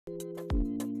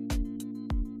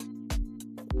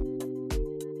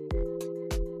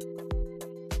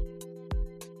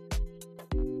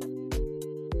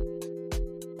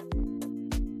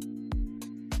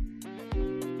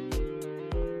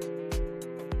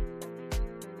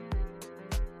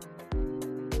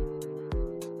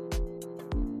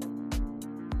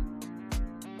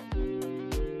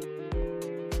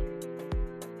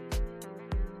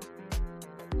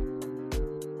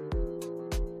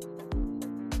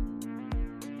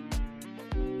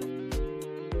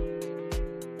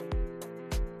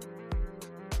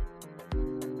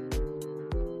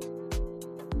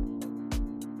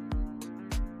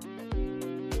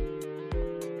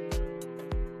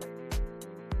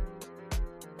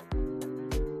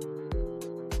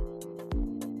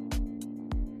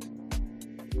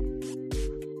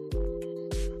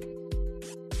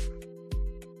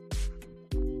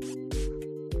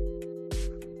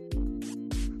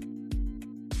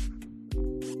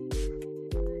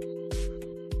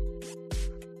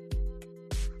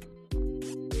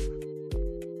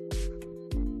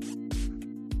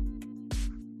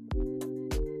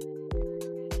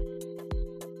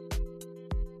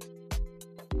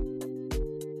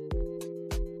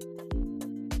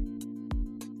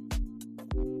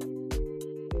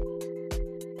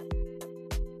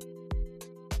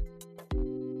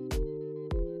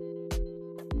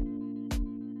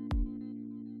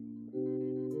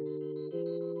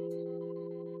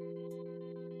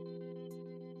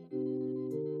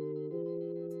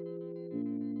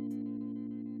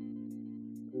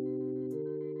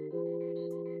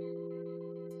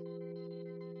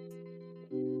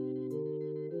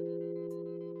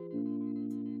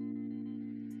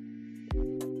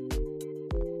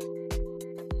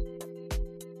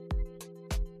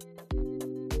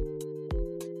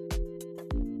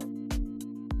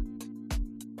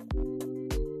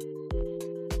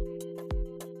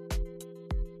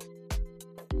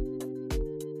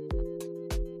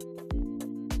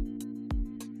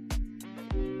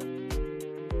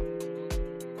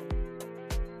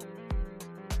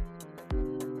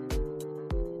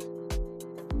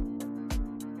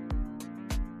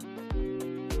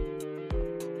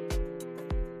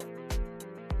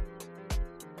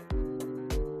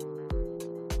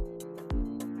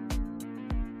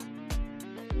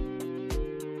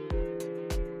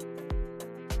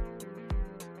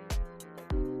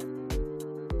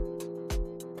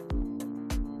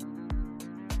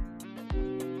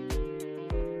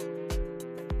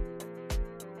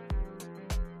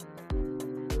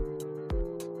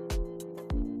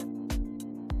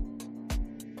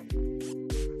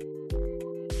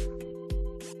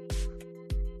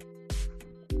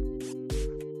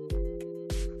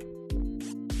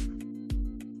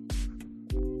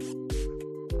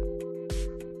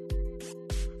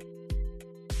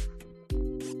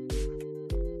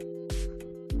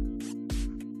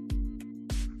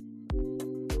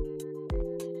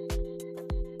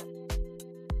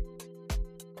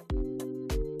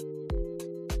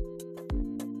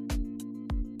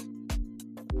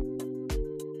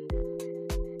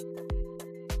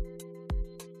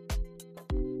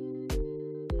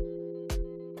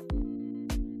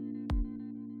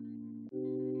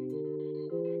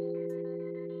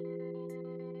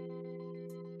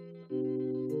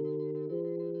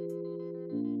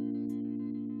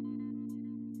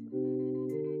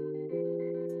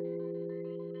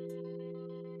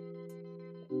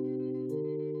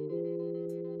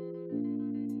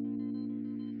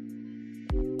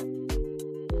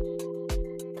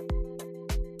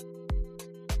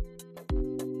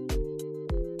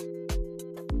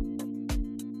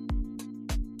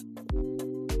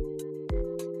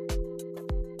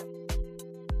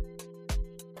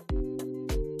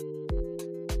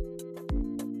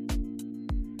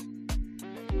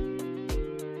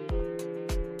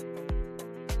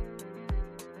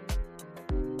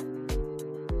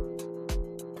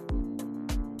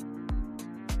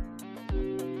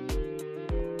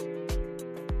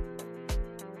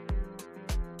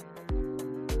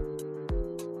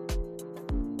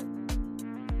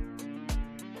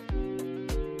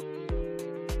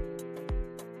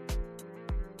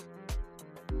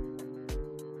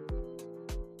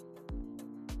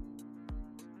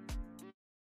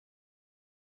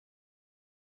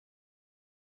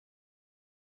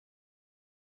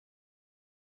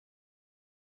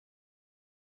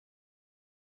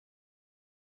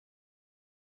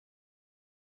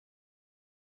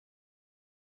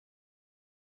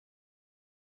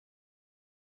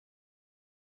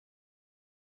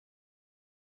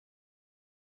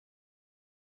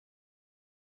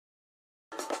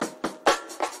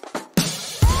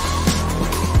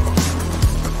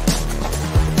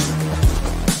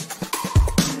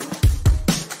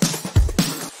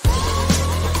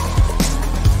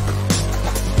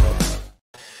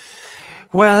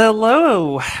Well,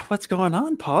 hello. What's going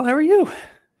on, Paul? How are you?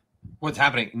 What's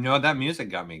happening? You know, that music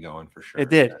got me going for sure. It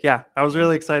did. Yeah. I was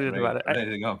really excited ready, about it.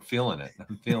 ready to go. I'm feeling it.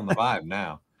 I'm feeling the vibe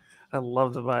now. I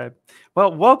love the vibe.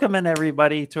 Well, welcome in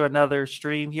everybody to another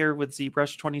stream here with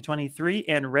ZBrush 2023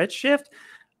 and Redshift.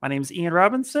 My name is Ian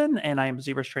Robinson, and I am a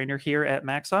ZBrush trainer here at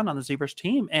Maxon on the ZBrush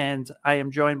team. And I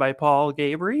am joined by Paul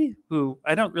Gabry, who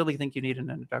I don't really think you need an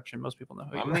introduction. Most people know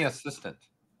who you are. I'm the assistant.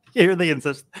 You're the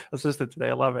assistant today.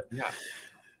 I love it. Yeah.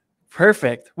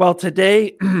 Perfect. Well,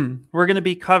 today we're going to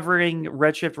be covering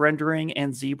Redshift rendering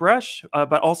and ZBrush,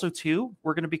 but also too,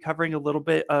 we're going to be covering a little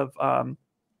bit of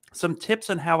some tips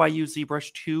on how I use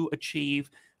ZBrush to achieve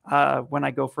when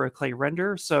I go for a clay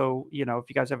render. So, you know, if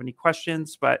you guys have any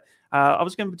questions, but I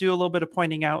was going to do a little bit of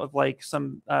pointing out of like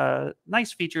some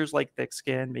nice features like thick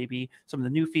skin, maybe some of the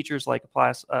new features like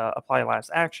apply last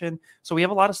action. So we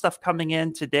have a lot of stuff coming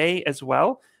in today as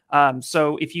well.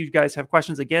 So if you guys have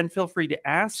questions, again, feel free to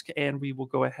ask and we will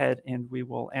go ahead and we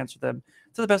will answer them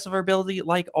to the best of our ability,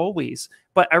 like always.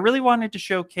 But I really wanted to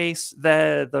showcase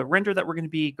the render that we're going to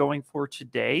be going for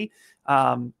today.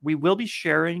 We will be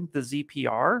sharing the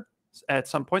ZPR at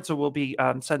some point, so we'll be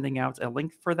sending out a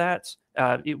link for that.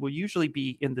 It will usually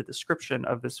be in the description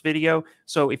of this video.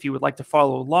 So if you would like to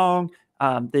follow along,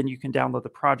 then you can download the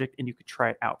project and you can try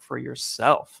it out for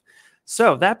yourself.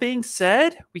 So that being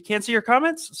said, we can't see your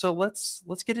comments, so let's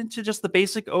get into just the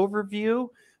basic overview.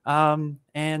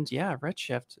 And yeah,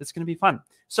 Redshift, it's going to be fun.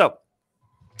 So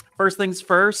first things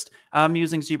first, I'm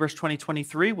using ZBrush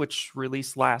 2023, which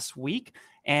released last week.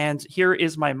 And here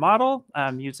is my model.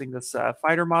 I'm using this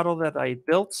fighter model that I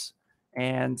built.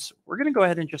 And we're going to go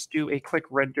ahead and just do a quick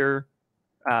render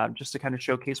just to kind of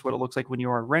showcase what it looks like when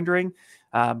you are rendering.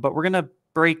 But we're going to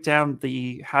break down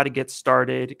the how to get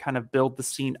started, kind of build the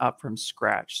scene up from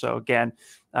scratch. So again,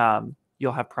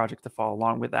 you'll have project to follow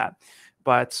along with that.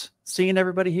 But seeing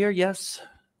everybody here, yes,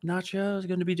 Nacho is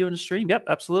going to be doing a stream. Yep,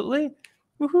 absolutely.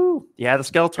 Woohoo! Yeah, the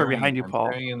Skeletor behind you, Paul.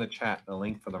 I'm sharing in the chat the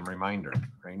link for the reminder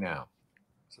right now.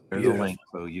 So there's a link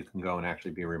so you can go and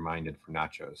actually be reminded for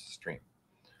Nacho's stream.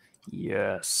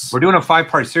 Yes. We're doing a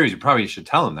 5-part series. You probably should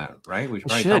tell them that, right? We should.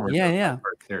 Tell them yeah.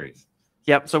 5-part series.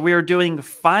 Yep. So we are doing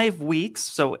 5 weeks.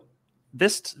 So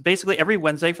this basically every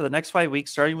Wednesday for the next 5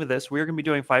 weeks, starting with this, we're going to be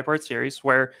doing 5-part series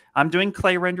where I'm doing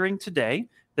clay rendering today.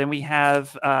 Then we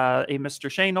have a Mr.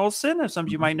 Shane Olson, as some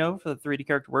of you might know, for the 3D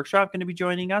Character Workshop, going to be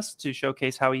joining us to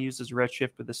showcase how he uses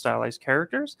Redshift with the stylized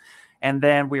characters. And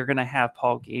then we're going to have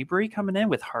Paul Gabry coming in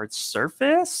with Hard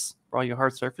Surface, for all you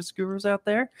hard surface gurus out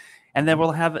there. And then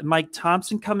we'll have Mike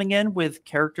Thompson coming in with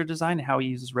character design and how he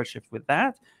uses Redshift with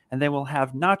that. And then we'll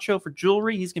have Nacho for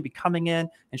jewelry. He's going to be coming in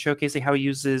and showcasing how he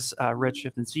uses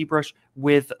Redshift and ZBrush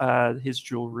with his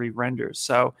jewelry renders.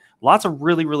 So lots of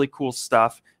really, really cool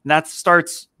stuff. And that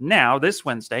starts now, this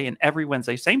Wednesday, and every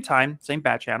Wednesday, same time, same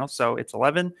bat channel. So it's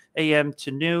 11 a.m.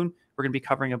 to noon. We're going to be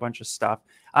covering a bunch of stuff.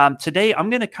 Today, I'm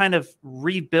going to kind of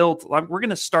rebuild. We're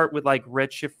going to start with like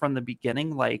Redshift from the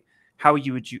beginning, like how would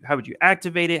you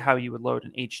activate it, how you would load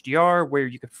an HDR, where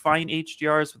you could find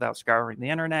HDRs without scouring the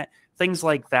internet, things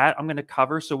like that I'm going to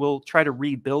cover. So we'll try to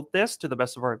rebuild this to the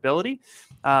best of our ability.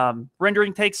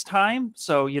 Rendering takes time,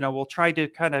 so you know we'll try to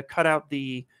kind of cut out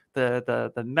the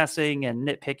messing and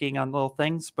nitpicking on little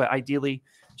things, but ideally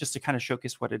just to kind of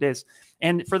showcase what it is.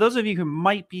 And for those of you who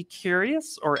might be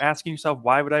curious or asking yourself,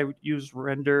 why would I use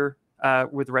render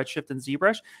with Redshift and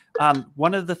ZBrush?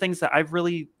 One of the things that I've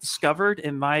really discovered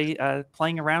in my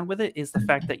playing around with it is the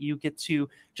fact that you get to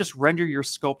just render your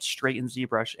sculpt straight in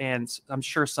ZBrush. And I'm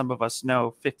sure some of us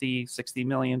know 50, 60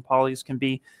 million polys can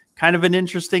be kind of an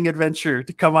interesting adventure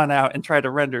to come on out and try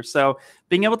to render. So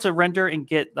being able to render and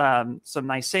get some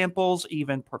nice samples,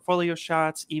 even portfolio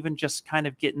shots, even just kind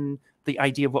of getting the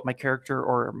idea of what my character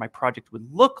or my project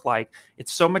would look like,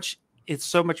 it's so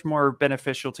much more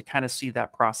beneficial to kind of see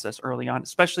that process early on,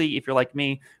 especially if you're like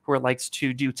me, who likes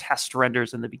to do test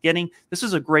renders in the beginning. This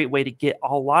is a great way to get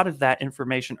a lot of that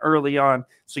information early on,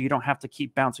 so you don't have to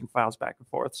keep bouncing files back and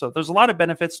forth. So there's a lot of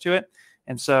benefits to it.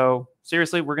 And so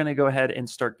seriously, we're going to go ahead and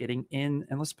start getting in.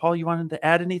 Unless, Paul, you wanted to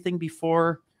add anything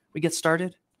before we get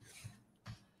started?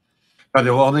 But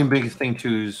the only big thing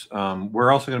too is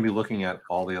we're also going to be looking at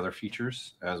all the other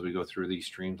features as we go through these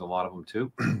streams, a lot of them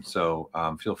too. So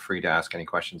feel free to ask any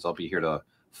questions. I'll be here to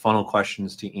funnel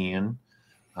questions to Ian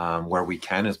where we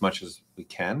can, as much as we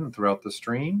can throughout the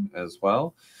stream as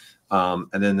well.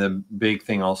 And then the big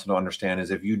thing also to understand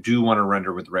is if you do want to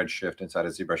render with Redshift inside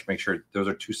of ZBrush, make sure those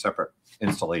are 2 separate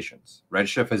installations.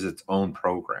 Redshift is its own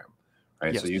program,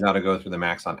 right? Yes. So you got to go through the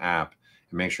Maxon app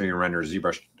and make sure you render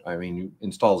ZBrush. I mean, you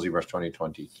install ZBrush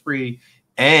 2023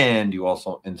 and you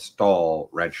also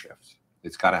install Redshift.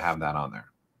 It's got to have that on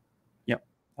there. Yep,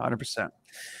 100%.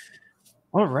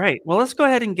 All right. Well, let's go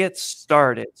ahead and get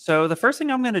started. So the first thing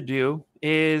I'm going to do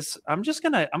is I'm just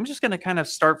going to kind of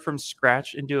start from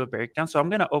scratch and do a breakdown. So I'm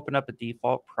going to open up a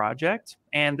default project,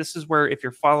 and this is where if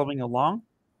you're following along,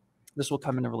 this will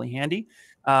come in really handy.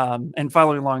 And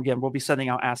following along again, we'll be sending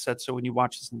out assets. So when you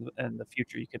watch this in the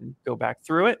future, you can go back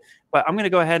through it. But I'm going to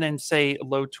go ahead and say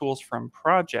load tools from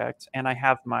project, and I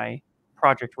have my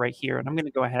project right here, and I'm going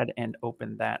to go ahead and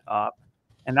open that up.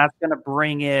 And that's going to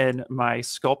bring in my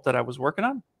sculpt that I was working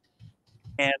on.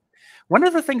 And one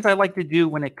of the things I like to do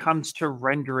when it comes to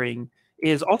rendering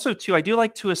is also too, I do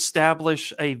like to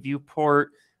establish a viewport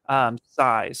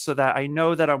size so that I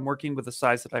know that I'm working with the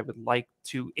size that I would like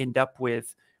to end up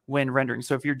with when rendering.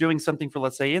 So if you're doing something for,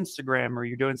 let's say, Instagram, or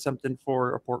you're doing something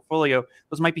for a portfolio,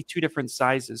 those might be two different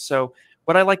sizes. So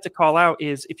what I like to call out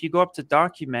is if you go up to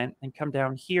document and come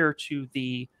down here to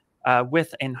the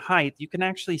width and height, you can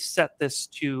actually set this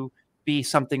to be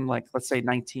something like, let's say,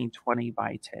 1920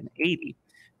 by 1080.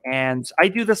 And I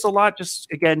do this a lot, just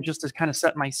to kind of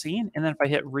set my scene. And then if I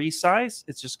hit resize,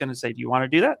 it's just going to say, do you want to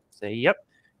do that? Say, yep.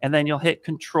 And then you'll hit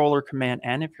Control or Command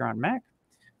N if you're on Mac.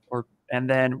 And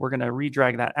then we're going to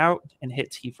redrag that out and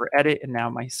hit T for edit. And now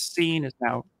my scene is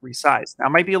now resized. Now it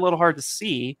might be a little hard to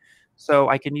see, so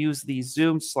I can use the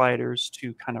zoom sliders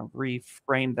to kind of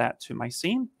reframe that to my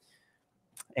scene.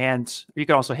 And you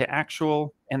can also hit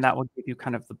actual, and that will give you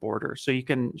kind of the border. So you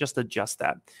can just adjust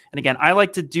that. And again, I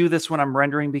like to do this when I'm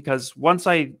rendering, because once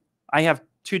I have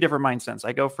two different mindsets.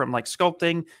 I go from like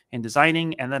sculpting and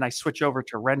designing, and then I switch over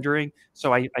to rendering.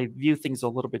 So I view things a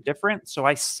little bit different. So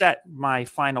I set my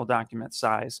final document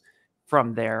size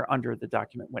from there under the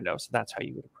document window. So that's how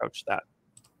you would approach that.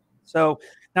 So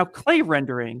now clay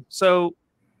rendering. So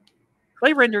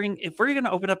clay rendering, if we're going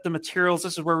to open up the materials,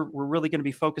 this is where we're really going to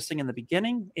be focusing in the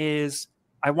beginning, is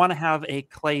I want to have a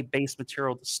clay-based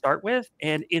material to start with.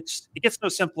 And it gets no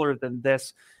simpler than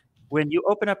this. When you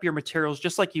open up your materials,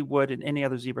 just like you would in any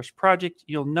other ZBrush project,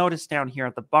 you'll notice down here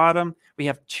at the bottom, we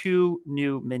have two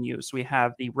new menus. We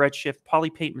have the Redshift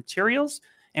Polypaint Materials,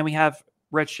 and we have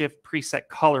Redshift Preset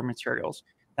Color Materials.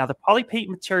 Now, the Polypaint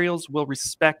Materials will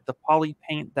respect the poly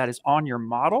paint that is on your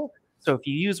model. So if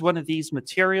you use one of these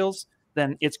materials,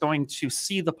 then it's going to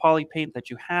see the poly paint that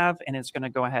you have, and it's going to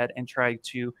go ahead and try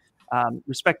to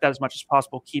respect that as much as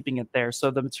possible, keeping it there.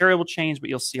 So the material will change, but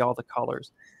you'll see all the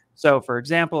colors. So for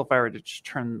example, if I were to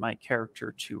turn my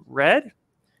character to red,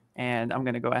 and I'm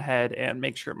going to go ahead and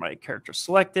make sure my character is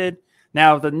selected.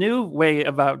 Now, the new way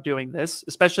about doing this,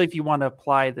 especially if you want to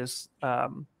apply this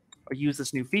or use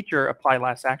this new feature, apply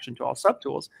last action to all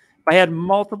subtools. If I had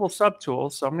multiple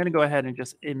subtools, so I'm going to go ahead and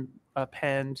just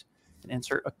append and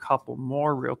insert a couple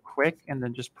more real quick, and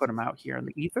then just put them out here in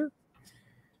the ether.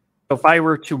 So if I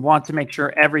were to want to make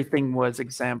sure everything was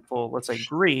example, let's say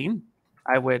green,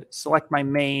 I would select my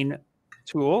main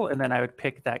tool, and then I would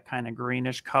pick that kind of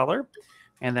greenish color.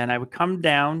 And then I would come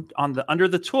down on under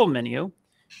the tool menu.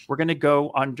 We're going to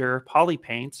go under Poly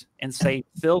Paint and say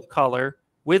Fill Color,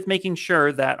 with making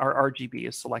sure that our RGB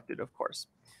is selected, of course.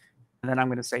 And then I'm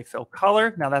going to say Fill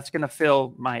Color. Now that's going to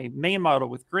fill my main model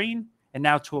with green. And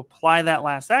now to apply that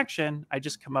last action, I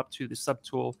just come up to the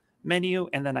Subtool menu,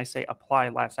 and then I say Apply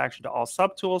Last Action to all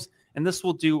subtools. And this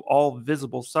will do all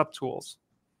visible subtools.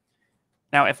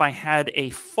 Now, if I had a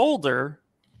folder,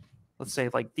 let's say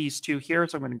like these two here,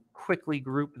 so I'm going to quickly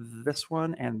group this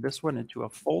one and this one into a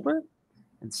folder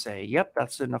and say, yep,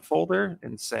 that's in a folder,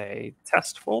 and say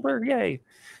test folder, yay.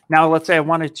 Now, let's say I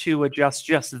wanted to adjust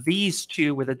just these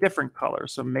two with a different color,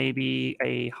 so maybe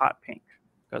a hot pink,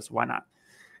 because why not?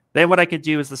 Then what I could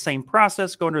do is the same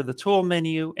process, go under the tool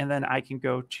menu, and then I can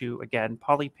go to, again,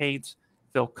 Poly Paint,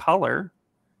 Fill Color,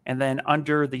 and then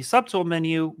under the subtool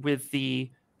menu with the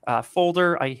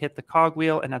folder, I hit the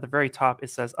cogwheel, and at the very top,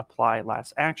 it says Apply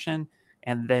Last Action,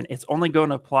 and then it's only going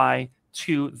to apply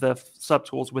to the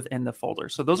subtools within the folder.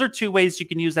 So those are two ways you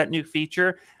can use that new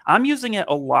feature. I'm using it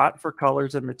a lot for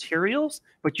colors and materials,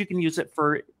 but you can use it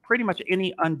for pretty much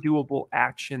any undoable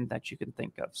action that you can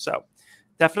think of. So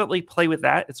definitely play with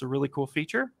that. It's a really cool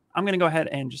feature. I'm going to go ahead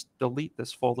and just delete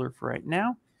this folder for right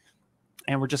now.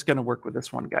 And we're just going to work with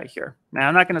this one guy here. Now,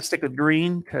 I'm not going to stick with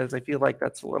green because I feel like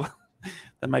that's a little...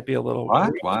 that might be a little.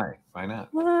 What? Why? Why not?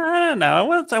 Well, I don't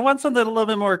know. I want something a little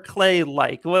bit more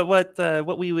clay-like.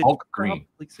 What we would Hulk green.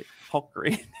 See. Hulk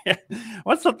green. I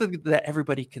want something that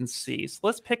everybody can see. So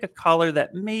let's pick a color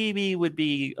that maybe would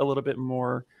be a little bit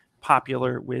more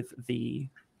popular with the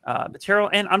material.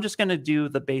 And I'm just going to do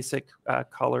the basic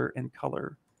color and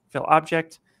color fill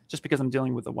object, just because I'm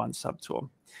dealing with the one subtool.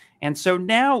 And so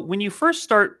now when you first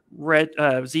start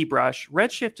ZBrush,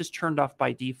 Redshift is turned off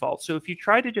by default. So if you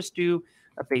try to just do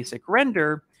a basic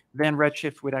render, then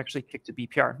Redshift would actually kick to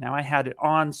BPR. Now I had it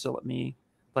on, so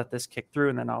let this kick through,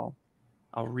 and then I'll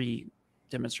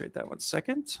re-demonstrate that 1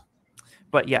 second.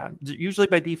 But yeah, usually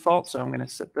by default, so I'm going to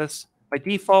set this. By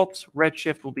default,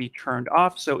 Redshift will be turned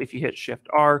off. So if you hit Shift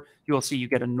R, you will see you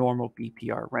get a normal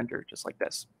BPR render just like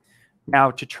this.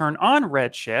 Now to turn on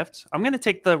Redshift, I'm going to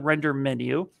take the render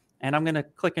menu and I'm going to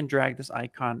click and drag this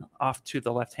icon off to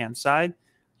the left-hand side.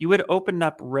 You would open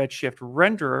up Redshift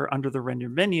Renderer under the render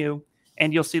menu,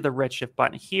 and you'll see the Redshift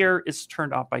button here is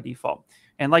turned off by default.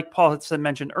 And like Paul had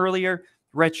mentioned earlier,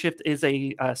 Redshift is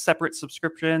a separate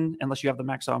subscription unless you have the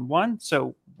Maxon one.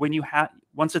 So when you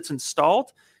once it's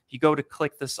installed, you go to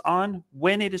click this on.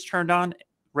 When it is turned on,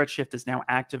 Redshift is now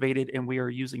activated, and we are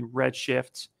using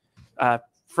Redshift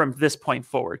from this point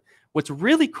forward. What's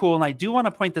really cool, and I do want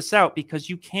to point this out because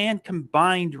you can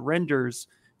combine renders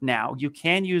now. You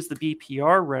can use the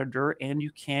BPR render and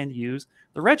you can use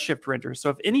the Redshift render. So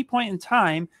if any point in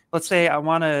time, let's say I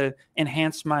want to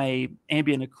enhance my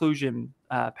ambient occlusion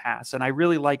pass, and I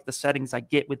really like the settings I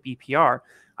get with BPR,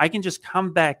 I can just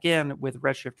come back in with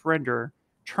Redshift render,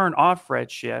 turn off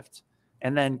Redshift,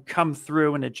 and then come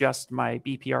through and adjust my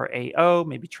BPR AO,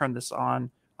 maybe turn this on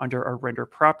under our render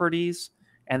properties,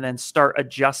 and then start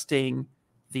adjusting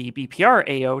the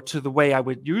BPR AO to the way I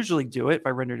would usually do it if I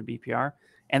rendered in BPR.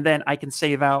 And then I can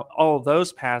save out all of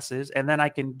those passes, and then I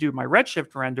can do my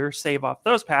Redshift render, save off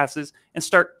those passes, and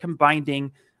start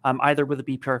combining either with a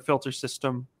BPR filter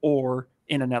system or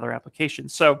in another application.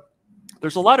 So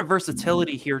there's a lot of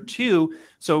versatility here too.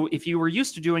 So if you were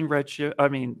used to doing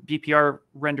BPR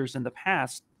renders in the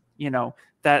past, you know,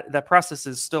 that process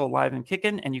is still alive and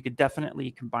kicking, and you could definitely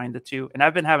combine the two. And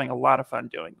I've been having a lot of fun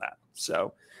doing that.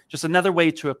 So just another way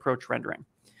to approach rendering.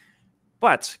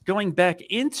 But going back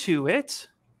into it,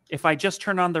 if I just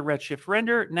turn on the Redshift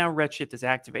render, now Redshift is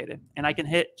activated. And I can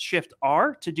hit Shift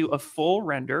R to do a full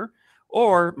render,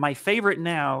 or my favorite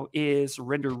now is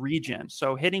render region.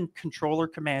 So hitting Control or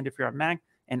Command if you're on Mac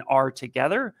and R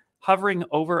together, hovering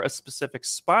over a specific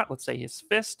spot, let's say his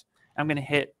fist, I'm going to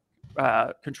hit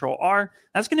Control R.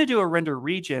 That's going to do a render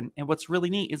region. And what's really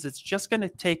neat is it's just going to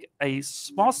take a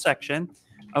small section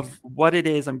of what it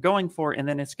is I'm going for, and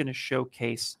then it's going to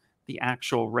showcase the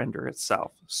actual render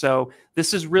itself. So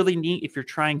this is really neat if you're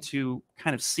trying to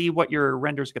kind of see what your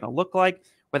render is going to look like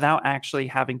without actually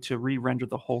having to re-render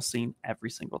the whole scene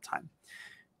every single time.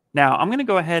 Now I'm going to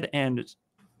go ahead and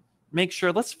make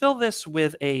sure, let's fill this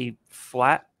with a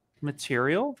flat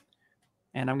material.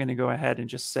 And I'm going to go ahead and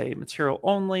just say material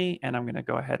only. And I'm going to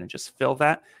go ahead and just fill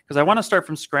that because I want to start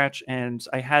from scratch, and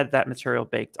I had that material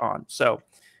baked on. So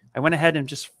I went ahead and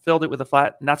just filled it with a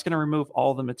flat, and that's going to remove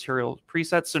all the material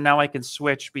presets. So now I can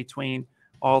switch between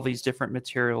all these different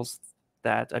materials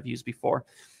that I've used before.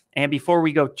 And before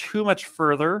we go too much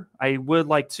further, I would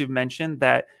like to mention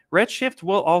that Redshift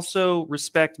will also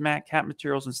respect matte cap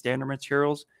materials and standard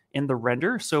materials in the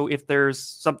render. So if there's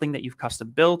something that you've custom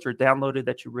built or downloaded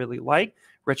that you really like,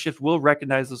 Redshift will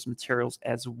recognize those materials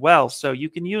as well. So you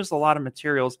can use a lot of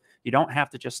materials. You don't have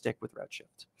to just stick with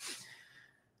Redshift.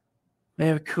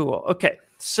 Very cool. Okay,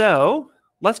 so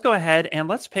let's go ahead and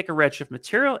let's pick a Redshift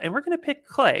material, and we're going to pick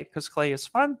clay because clay is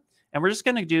fun. And we're just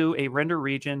going to do a render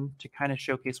region to kind of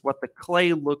showcase what the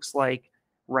clay looks like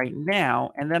right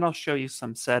now. And then I'll show you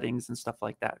some settings and stuff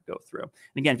like that go through.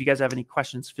 And again, if you guys have any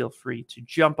questions, feel free to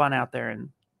jump on out there and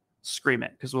scream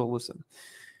it because we'll listen.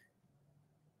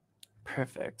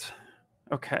 Perfect.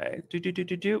 Okay.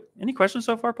 Any questions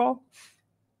so far, Paul?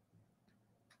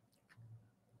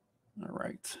 All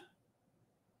right.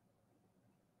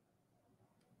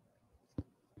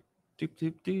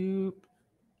 Doop.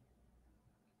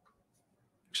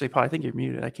 Actually, Paul, I think you're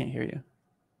muted. I can't hear you.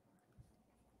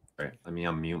 All right, let me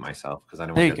unmute myself because I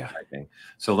don't there want to get typing.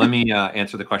 So let me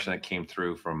answer the question that came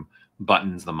through from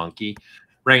Buttons the Monkey.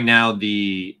 Right now,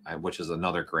 which is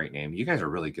another great name. You guys are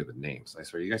really good with names. I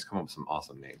swear, you guys come up with some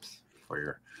awesome names for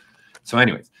your. So,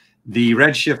 anyways, the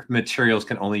Redshift materials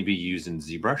can only be used in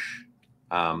ZBrush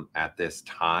at this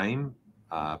time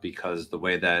because the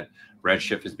way that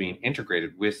Redshift is being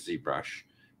integrated with ZBrush,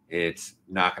 it's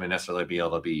not going to necessarily be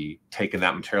able to be taking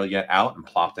that material yet out and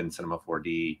plopped in Cinema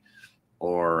 4D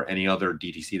or any other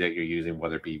DTC that you're using,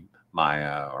 whether it be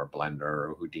Maya or Blender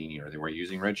or Houdini, or they were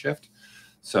using Redshift.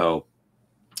 So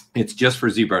it's just for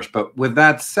ZBrush. But with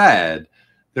that said,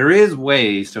 there is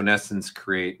ways to, in essence,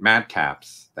 create matte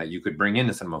caps that you could bring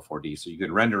into Cinema 4D. So you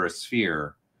could render a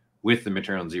sphere with the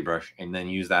material in ZBrush and then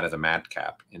use that as a matte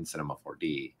cap in Cinema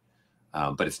 4D.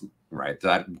 But it's right.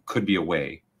 That could be a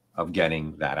way of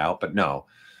getting that out. But no,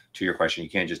 to your question, you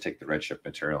can't just take the Redshift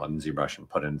material and ZBrush and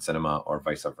put it in Cinema or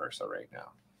vice versa right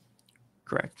now.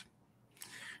 Correct.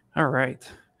 All right.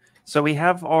 So we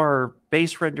have our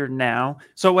base render now.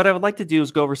 So what I would like to do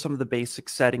is go over some of the basic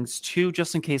settings too,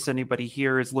 just in case anybody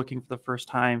here is looking for the first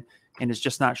time and is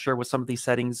just not sure what some of these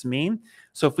settings mean.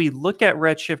 So if we look at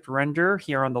Redshift render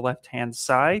here on the left-hand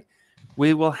side,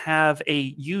 we will have a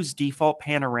use default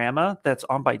panorama that's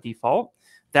on by default.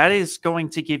 That is going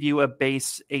to give you a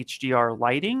base HDR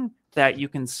lighting that you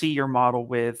can see your model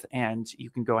with, and you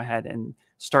can go ahead and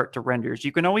start to renders.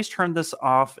 You can always turn this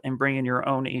off and bring in your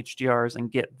own HDRs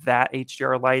and get that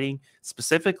HDR lighting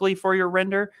specifically for your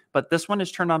render, but this one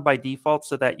is turned on by default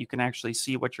so that you can actually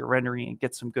see what you're rendering and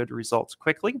get some good results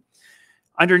quickly.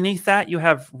 Underneath that, you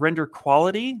have render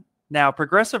quality. Now,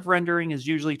 progressive rendering is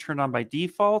usually turned on by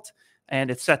default,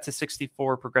 and it's set to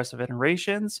 64 progressive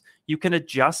iterations. You can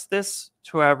adjust this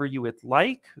to however you would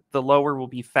like. The lower will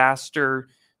be faster,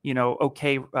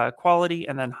 okay quality,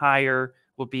 and then higher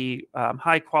will be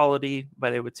high quality,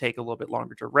 but it would take a little bit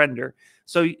longer to render.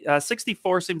 So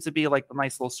 64 seems to be like the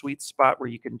nice little sweet spot where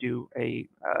you can do a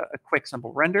quick,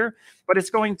 simple render, but it's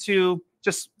going to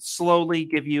just slowly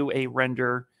give you a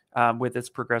render with its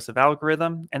progressive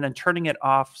algorithm, and then turning it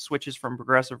off switches from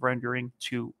progressive rendering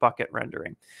to bucket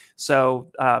rendering.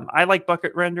 So I like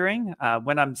bucket rendering.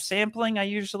 When I'm sampling, I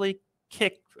usually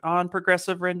kick on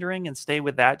progressive rendering and stay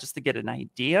with that just to get an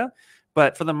idea.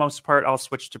 But for the most part, I'll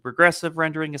switch to progressive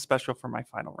rendering, especially for my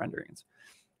final renderings.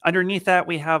 Underneath that,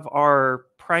 we have our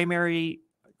primary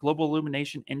global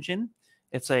illumination engine.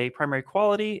 It's a primary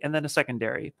quality and then a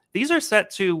secondary. These are set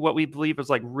to what we believe is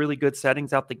like really good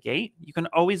settings out the gate. You can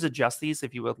always adjust these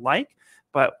if you would like,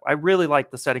 but I really like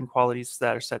the setting qualities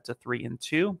that are set to 3 and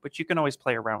 2, but you can always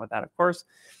play around with that, of course.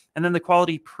 And then the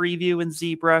quality preview in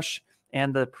ZBrush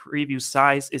and the preview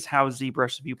size is how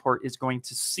ZBrush viewport is going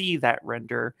to see that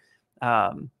render.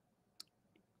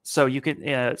 So you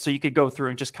could go through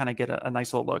and just kind of get a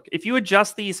nice little look. If you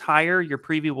adjust these higher, your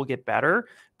preview will get better,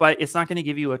 but it's not going to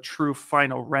give you a true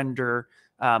final render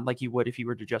like you would if you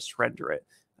were to just render it.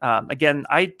 Again,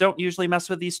 I don't usually mess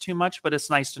with these too much, but it's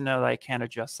nice to know that I can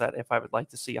adjust that if I would like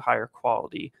to see a higher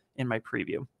quality in my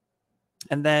preview.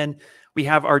 And then we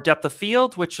have our depth of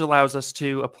field, which allows us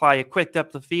to apply a quick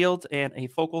depth of field and a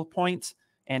focal point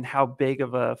and how big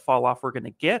of a fall off we're going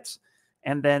to get.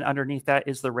 And then underneath that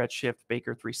is the Redshift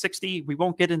Baker 360. We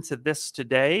won't get into this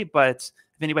today, but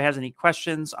if anybody has any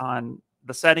questions on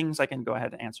the settings, I can go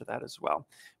ahead and answer that as well.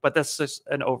 But that's just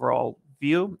an overall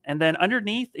view. And then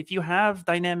underneath, if you have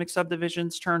dynamic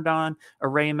subdivisions turned on,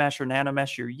 array mesh or nano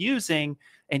mesh you're using,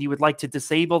 and you would like to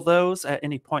disable those at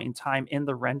any point in time in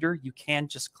the render, you can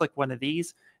just click one of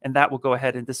these, and that will go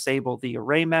ahead and disable the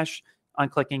array mesh.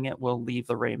 Unclicking it will leave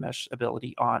the array mesh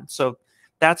ability on. So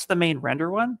that's the main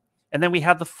render one. And then we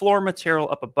have the floor material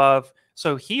up above.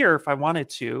 So here, if I wanted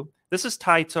to, this is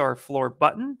tied to our floor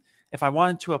button. If I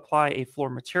wanted to apply a floor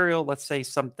material, let's say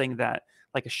something that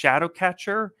like a shadow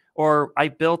catcher, or I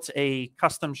built a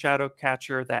custom shadow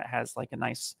catcher that has like a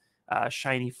nice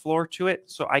shiny floor to it.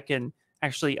 So I can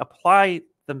actually apply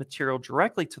the material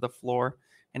directly to the floor.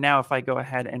 And now if I go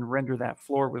ahead and render that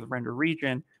floor with render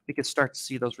region, we can start to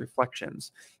see those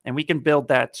reflections. And we can build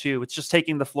that too. It's just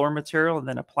taking the floor material and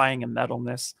then applying a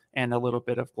metalness and a little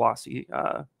bit of glossy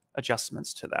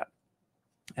adjustments to that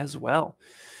as well.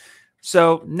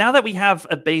 So now that we have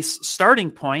a base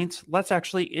starting point, let's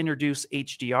actually introduce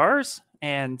HDRs,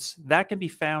 and that can be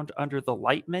found under the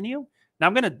light menu. Now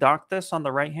I'm going to dock this on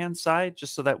the right-hand side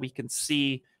just so that we can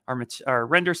see our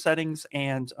render settings,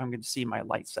 and I'm going to see my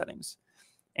light settings.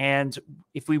 And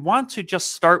if we want to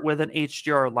just start with an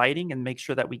HDR lighting and make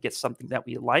sure that we get something that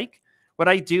we like, what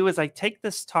I do is I take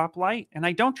this top light and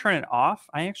I don't turn it off.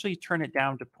 I actually turn it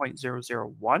down to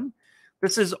 0.001.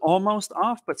 This is almost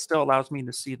off, but still allows me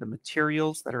to see the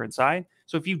materials that are inside.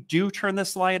 So if you do turn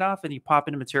this light off and you pop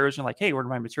into materials and you're like, hey, where do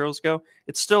my materials go?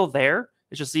 It's still there.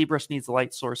 It's just ZBrush needs the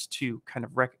light source to kind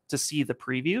of to see the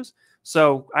previews.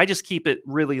 So I just keep it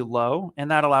really low,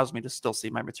 and that allows me to still see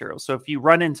my materials. So if you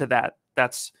run into that,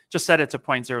 that's just set it to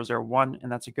 0.001,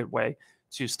 and that's a good way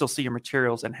to still see your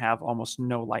materials and have almost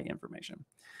no light information.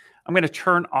 I'm going to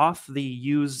turn off the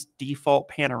use default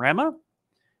panorama,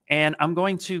 and I'm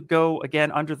going to go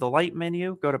again under the light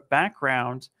menu, go to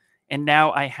background, and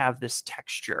now I have this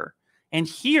texture. And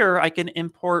here I can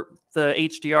import the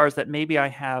HDRs that maybe I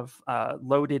have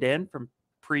loaded in from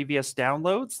previous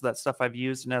downloads, that stuff I've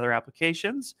used in other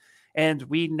applications. And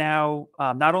we now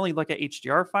not only look at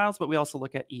HDR files, but we also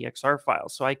look at EXR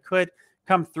files. So I could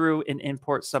come through and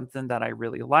import something that I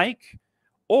really like.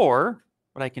 Or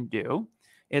what I can do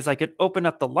is I could open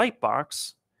up the light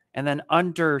box And then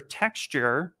under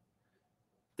texture,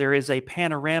 there is a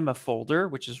panorama folder,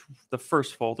 which is the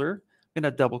first folder. I'm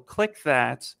going to double click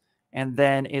that, and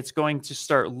then it's going to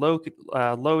start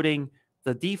loading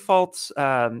the default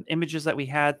images that we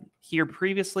had here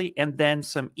previously, and then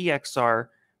some EXR.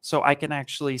 So I can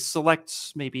actually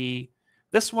select maybe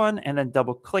this one and then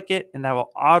double click it, and that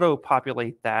will auto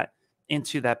populate that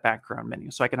into that background menu.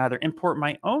 So I can either import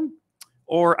my own,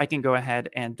 or I can go ahead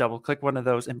and double click one of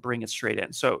those and bring it straight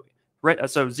in. So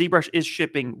ZBrush is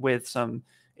shipping with some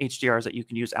HDRs that you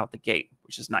can use out the gate,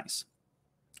 which is nice.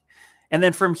 And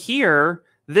then from here,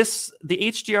 the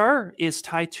HDR is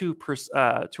tied to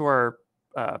our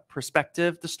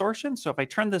perspective distortion. So if I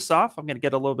turn this off, I'm going to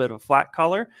get a little bit of a flat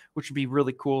color, which would be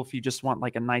really cool if you just want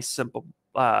like a nice, simple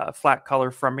flat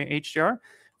color from your HDR.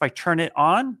 If I turn it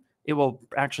on, it will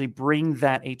actually bring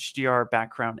that HDR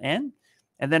background in.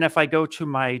 And then if I go to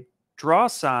my draw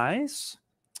size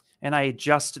and I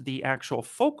adjust the actual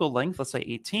focal length, let's say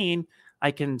 18, I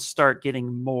can start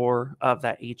getting more of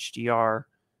that HDR,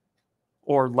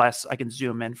 or less. I can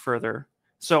zoom in further.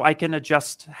 So I can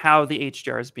adjust how the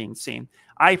HDR is being seen.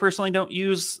 I personally don't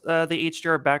use the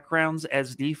HDR backgrounds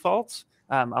as default.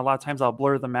 A lot of times I'll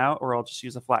blur them out, or I'll just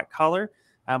use a flat color,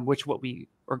 which what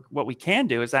we can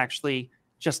do is actually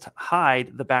just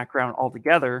hide the background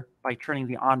altogether by turning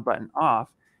the on button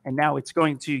off. And now it's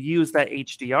going to use that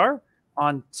HDR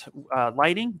on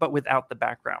lighting, but without the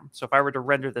background. So if I were to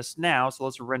render this now, so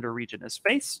let's render region as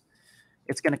face,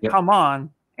 it's going to come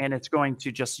on, and it's going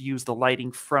to just use the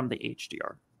lighting from the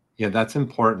HDR. Yeah, that's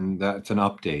important. That's an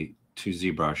update to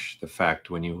ZBrush. The fact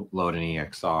when you load an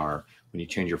EXR, when you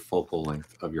change your focal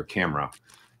length of your camera,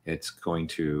 it's going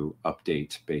to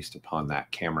update based upon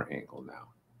that camera angle now.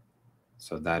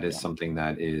 So that is something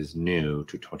that is new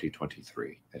to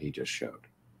 2023 that he just showed.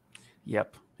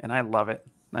 Yep, and I love it.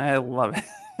 I love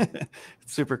it.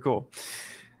 It's super cool.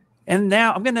 And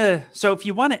now I'm going to, so if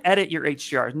you want to edit your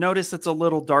HDR, notice it's a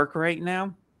little dark right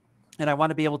now, and I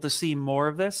want to be able to see more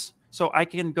of this. So I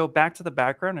can go back to the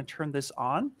background and turn this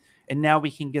on, and now we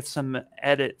can get some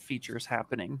edit features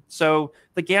happening. So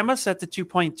the gamma set to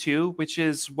 2.2, which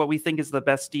is what we think is the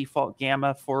best default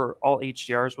gamma for all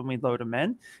HDRs when we load them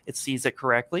in. It sees it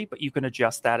correctly, but you can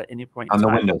adjust that at any point in time.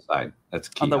 On the Windows side, that's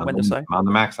key. On the Windows side? On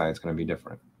the Mac side, it's going to be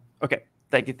different. Okay.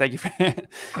 Thank you.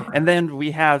 And then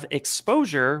we have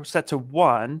exposure set to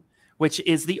 1, which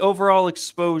is the overall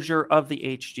exposure of the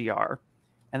HDR.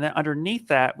 And then underneath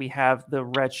that, we have the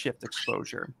redshift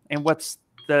exposure. And what's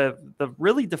the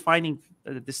really defining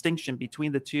distinction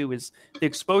between the two is the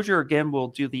exposure, again, will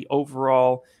do the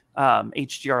overall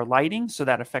HDR lighting. So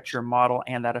that affects your model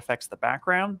and that affects the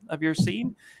background of your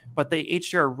scene. But the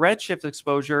HDR redshift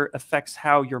exposure affects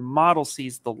how your model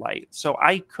sees the light. So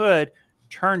I could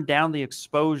turn down the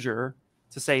exposure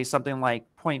to say something like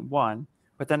 0.1,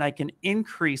 but then I can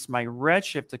increase my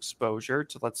redshift exposure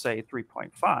to, let's say,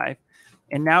 3.5.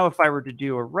 And now if I were to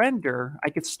do a render,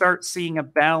 I could start seeing a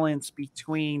balance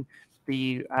between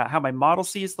the how my model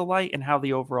sees the light and how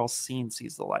the overall scene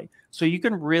sees the light. So you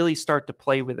can really start to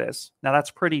play with this. Now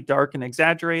that's pretty dark and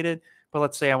exaggerated, but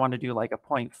let's say I want to do like a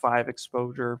 0.5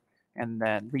 exposure and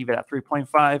then leave it at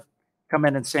 3.5, come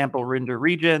in and sample render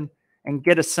region, and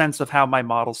get a sense of how my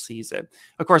model sees it.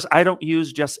 Of course, I don't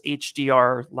use just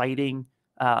HDR lighting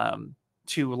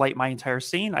to light my entire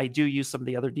scene. I do use some of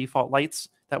the other default lights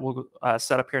that we'll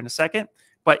set up here in a second,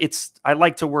 but I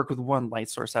like to work with one light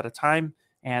source at a time.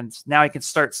 And now I can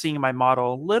start seeing my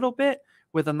model a little bit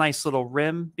with a nice little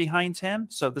rim behind him.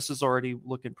 So this is already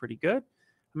looking pretty good.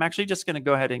 I'm actually just going to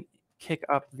go ahead and kick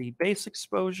up the base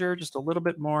exposure just a little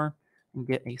bit more and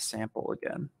get a sample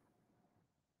again.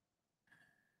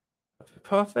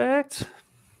 Perfect.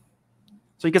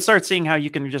 So you can start seeing how you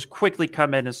can just quickly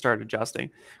come in and start adjusting.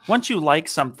 Once you like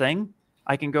something,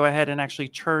 I can go ahead and actually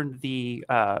turn the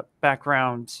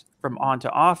background from on to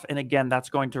off. And again,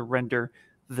 that's going to render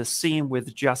the scene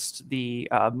with just the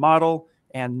model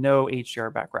and no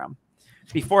HDR background.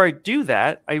 Before I do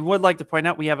that, I would like to point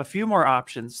out we have a few more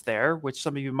options there, which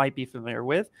some of you might be familiar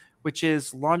with, which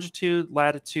is longitude,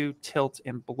 latitude, tilt,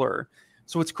 and blur.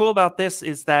 So what's cool about this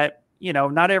is that, you know,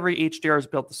 not every HDR is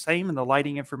built the same and the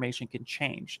lighting information can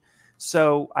change.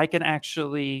 So I can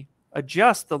actually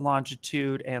adjust the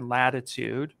longitude and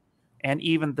latitude and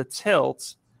even the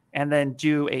tilt and then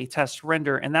do a test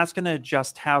render. And that's going to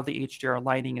adjust how the HDR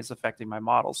lighting is affecting my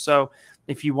model. So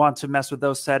if you want to mess with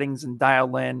those settings and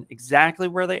dial in exactly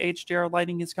where the HDR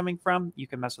lighting is coming from, you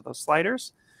can mess with those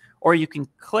sliders. Or you can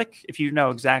click if you know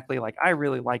exactly, like, I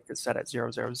really like this set at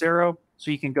 000. So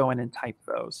you can go in and type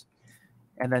those.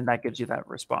 And then that gives you that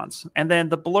response. And then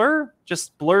the blur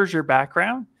just blurs your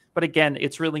background. But again,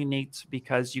 it's really neat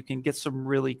because you can get some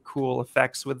really cool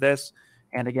effects with this.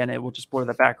 And again, it will just blur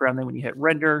the background. Then when you hit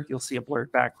render, you'll see a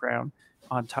blurred background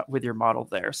on top with your model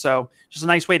there. So just a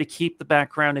nice way to keep the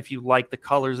background if you like the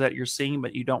colors that you're seeing,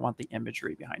 but you don't want the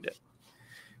imagery behind it.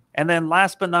 And then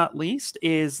last but not least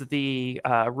is the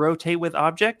rotate with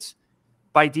object.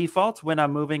 By default, when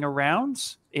I'm moving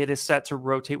around, it is set to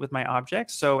rotate with my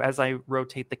object. So as I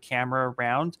rotate the camera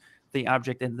around, the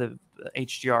object in the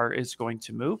HDR is going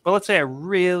to move. But let's say I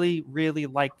really, really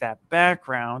like that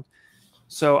background.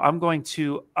 So I'm going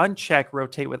to uncheck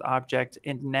rotate with object.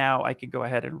 And now I can go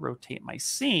ahead and rotate my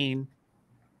scene.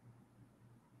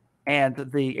 And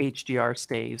the HDR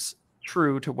stays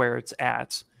true to where it's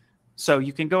at. So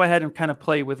you can go ahead and kind of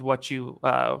play with what you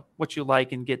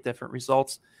like and get different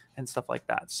results and stuff like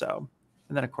that. So,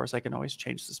 and then of course I can always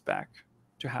change this back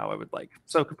to how I would like.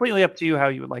 So completely up to you how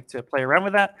you would like to play around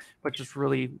with that, but just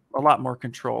really a lot more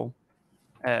control,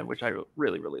 which I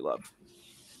really, really love.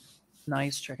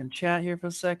 Nice. Checking chat here for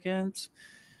a second.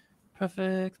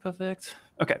 Perfect. Perfect.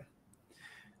 Okay.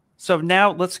 So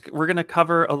now we're going to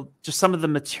cover just some of the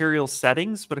material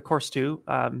settings, but of course too,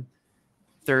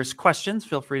 if there's questions,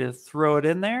 feel free to throw it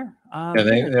in there.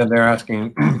 Yeah, they're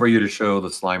asking for you to show the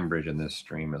slime bridge in this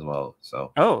stream as well.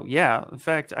 So. Oh yeah, in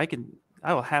fact, I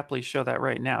will happily show that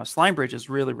right now. Slime bridge is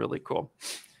really, really cool.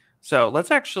 So let's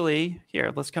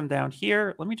come down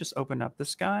here. Let me just open up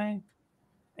this guy.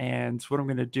 And what I'm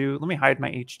going to do, let me hide my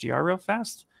HDR real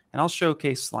fast, and I'll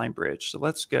showcase slime bridge. So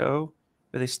let's go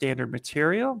with a standard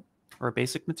material or a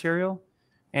basic material.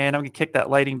 And I'm going to kick that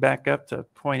lighting back up to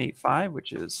 0.85,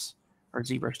 which is our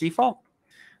ZBrush default.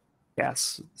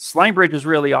 Yes, slime bridge is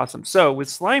really awesome. So with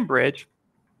slime bridge,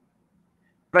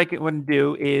 what I can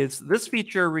do is this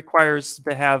feature requires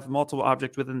to have multiple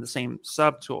objects within the same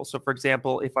subtool. So for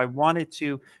example, if I wanted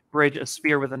to bridge a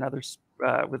sphere with another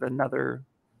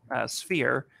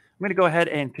sphere, I'm going to go ahead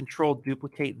and control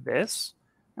duplicate this.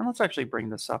 And let's actually bring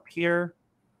this up here.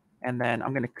 And then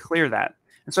I'm going to clear that.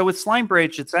 And so with slime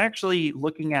bridge, it's actually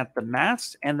looking at the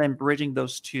mask and then bridging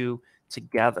those two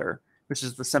together, which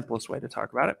is the simplest way to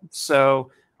talk about it.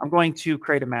 So I'm going to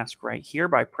create a mask right here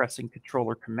by pressing Control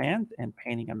or Command and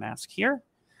painting a mask here.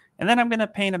 And then I'm going to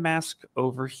paint a mask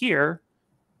over here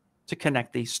to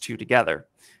connect these two together.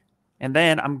 And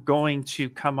then I'm going to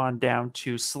come on down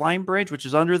to Slime Bridge, which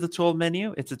is under the tool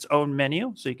menu. It's its own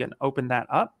menu, so you can open that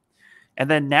up. And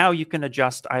then now you can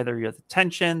adjust either your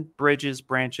tension, bridges,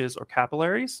 branches, or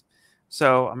capillaries.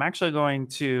 So I'm actually going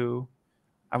to...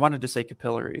 I wanted to say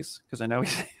capillaries because I know he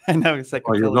said capillaries.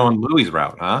 Oh, you're going Louis'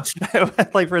 route, huh?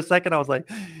 Like for a second, I was like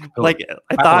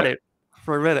I thought it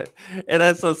for a minute. And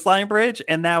then so slime bridge,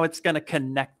 and now it's going to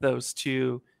connect those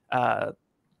two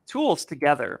tools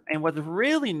together. And what's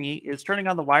really neat is turning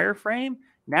on the wireframe.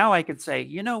 Now I can say,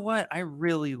 you know what? I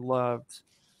really loved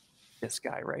this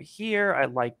guy right here. I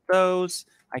like those.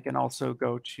 I can also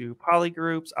go to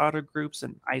polygroups, auto groups,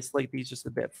 and isolate these just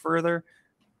a bit further.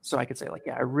 So I could say like,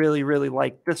 yeah, I really, really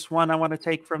like this one. I want to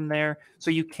take from there. So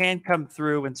you can come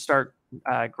through and start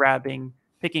grabbing,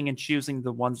 picking and choosing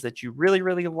the ones that you really,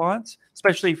 really want,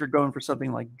 especially if you're going for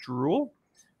something like drool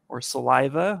or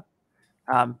saliva.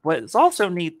 What's also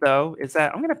neat, though, is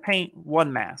that I'm going to paint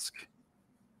one mask.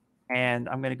 And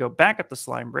I'm going to go back up the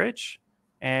slime bridge.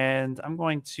 And I'm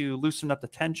going to loosen up the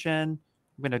tension.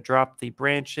 I'm going to drop the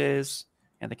branches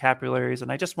and the capillaries.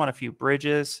 And I just want a few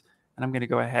bridges. And I'm going to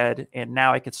go ahead, and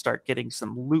now I can start getting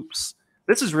some loops.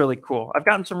 This is really cool. I've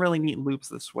gotten some really neat loops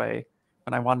this way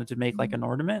when I wanted to make like an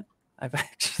ornament. I've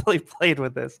actually played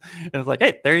with this. And it's like,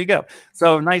 hey, there you go.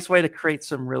 So nice way to create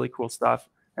some really cool stuff.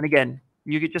 And again,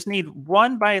 you could just need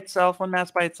one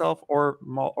mask by itself,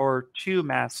 or two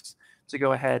masks to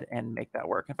go ahead and make that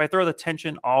work. If I throw the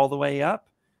tension all the way up,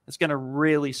 it's going to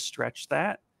really stretch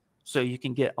that so you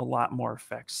can get a lot more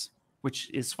effects,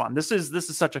 which is fun. This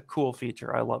is such a cool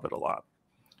feature. I love it a lot.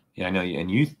 Yeah, I know. And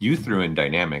you threw in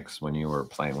dynamics when you were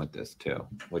playing with this too,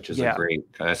 which is a great.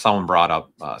 Someone brought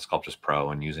up Sculptris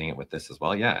Pro and using it with this as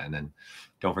well. Yeah, and then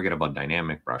don't forget about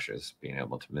dynamic brushes, being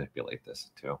able to manipulate this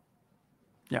too.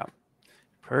 Yeah,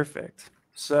 perfect.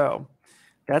 So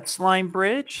that's slime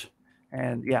bridge,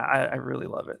 and yeah, I really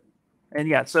love it. And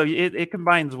yeah, so it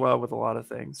combines well with a lot of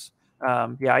things.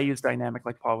 Yeah, I use dynamic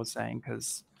like Paul was saying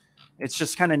because it's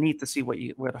just kind of neat to see what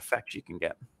effects you can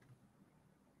get.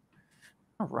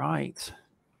 All right.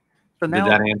 So now,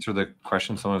 did that answer the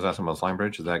question someone was asking about slime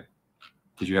bridge? Did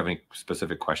you have any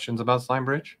specific questions about slime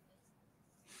bridge?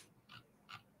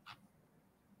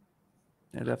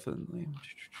 Yeah, definitely.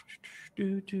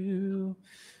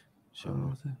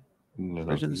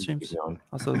 Version streams.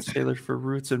 Also, it's tailored for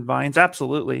roots and vines.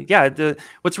 Absolutely, yeah.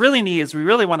 What's really neat is we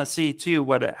really want to see too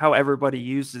how everybody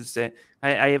uses it.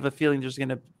 I have a feeling there's going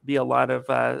to be a lot of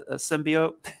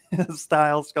symbiote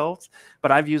style sculpts,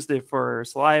 but I've used it for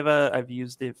saliva. I've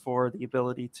used it for the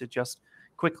ability to just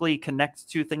quickly connect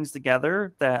two things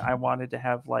together that I wanted to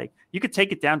have. Like, you could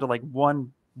take it down to like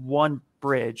one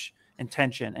bridge and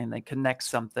tension, and then connect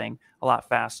something a lot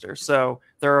faster. So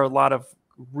there are a lot of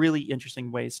really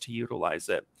interesting ways to utilize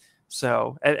it.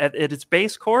 So at its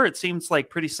base core, it seems like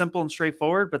pretty simple and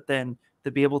straightforward, but then to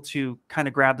be able to kind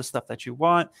of grab the stuff that you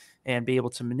want and be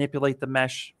able to manipulate the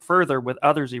mesh further with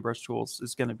other ZBrush tools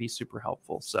is going to be super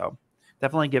helpful. So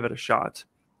definitely give it a shot.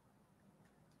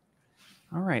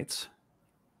 All right.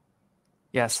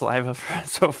 Yeah, saliva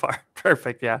so far.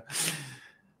 Perfect. Yeah.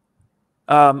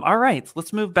 All right.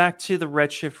 Let's move back to the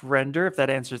Redshift render, if that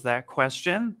answers that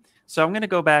question. So I'm going to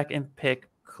go back and pick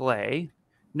clay.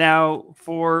 Now,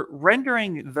 for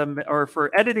rendering them or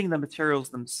for editing the materials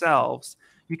themselves,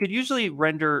 you could usually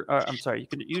you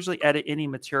could usually edit any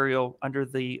material under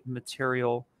the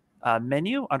material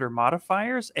menu under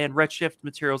modifiers, and Redshift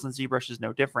materials and ZBrush is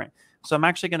no different. So I'm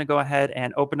actually going to go ahead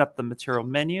and open up the material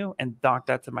menu and dock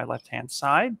that to my left-hand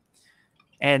side.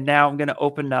 And now I'm going to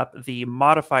open up the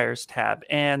modifiers tab.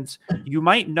 And you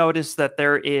might notice that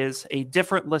there is a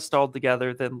different list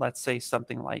altogether than, let's say,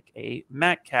 something like a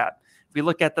matte cat. If we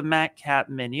look at the matte cat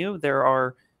menu, there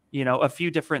are, a few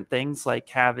different things like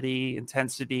cavity,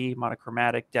 intensity,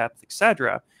 monochromatic, depth,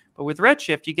 etc. But with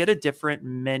Redshift, you get a different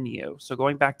menu. So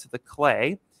going back to the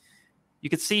clay,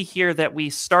 you can see here that we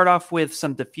start off with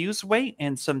some diffuse weight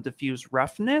and some diffuse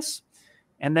roughness.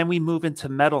 And then we move into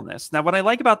metalness. Now, what I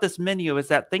like about this menu is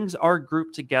that things are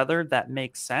grouped together that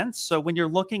makes sense. So when you're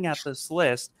looking at this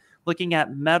list, looking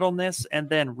at metalness and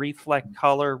then reflect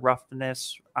color,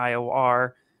 roughness,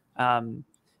 IOR,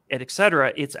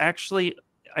 etc., it's actually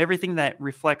everything that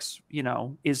reflects,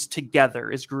 is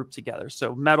together, is grouped together.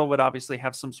 So metal would obviously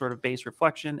have some sort of base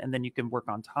reflection, and then you can work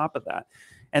on top of that.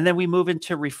 And then we move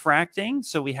into refracting.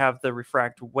 So we have the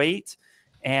refract weight,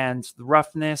 and the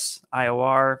roughness,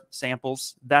 IOR,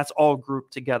 samples, that's all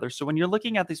grouped together. So when you're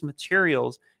looking at these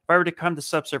materials, if I were to come to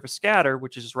subsurface scatter,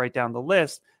 which is right down the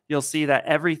list, you'll see that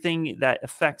everything that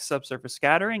affects subsurface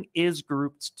scattering is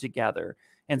grouped together.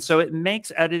 And so it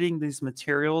makes editing these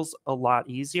materials a lot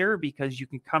easier because you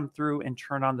can come through and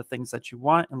turn on the things that you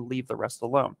want and leave the rest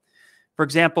alone. For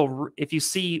example, if you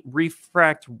see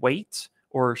refract weight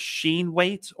or sheen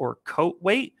weight or coat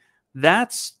weight,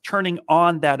 that's turning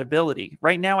on that ability.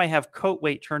 Right now I have coat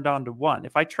weight turned on to 1.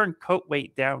 If I turn coat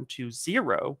weight down to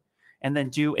 0 and then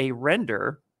do a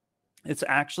render, it's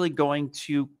actually going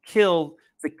to kill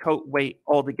the coat weight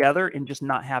altogether and just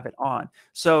not have it on.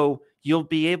 So you'll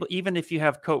be able, even if you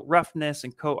have coat roughness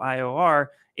and coat IOR,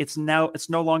 it's no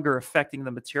longer affecting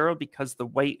the material because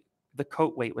the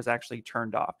coat weight was actually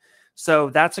turned off. So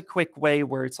that's a quick way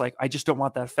where it's like, I just don't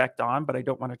want that effect on, but I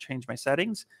don't want to change my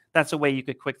settings. That's a way you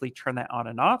could quickly turn that on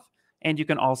and off. And you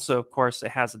can also, of course,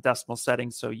 it has a decimal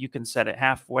setting, so you can set it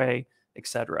halfway,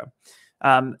 etc.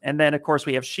 And then, of course,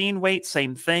 we have sheen weight,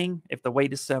 same thing. If the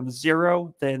weight is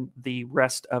 0, then the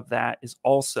rest of that is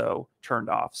also turned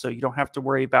off. So you don't have to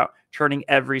worry about turning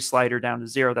every slider down to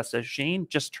 0 that says sheen.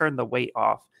 Just turn the weight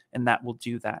off, and that will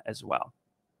do that as well.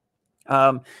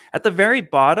 At the very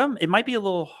bottom, it might be a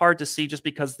little hard to see just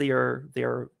because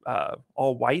they're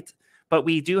all white, but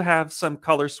we do have some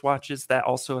color swatches that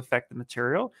also affect the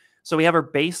material. So we have our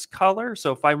base color.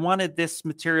 So if I wanted this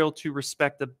material to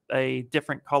respect a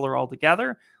different color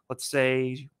altogether, let's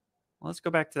say, let's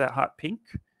go back to that hot pink.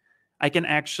 I can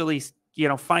actually,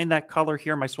 find that color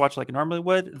here in my swatch like I normally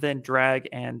would, then drag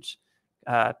and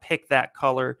pick that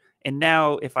color. And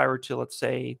now if I were to, let's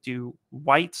say, do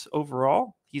white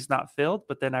overall, he's not filled,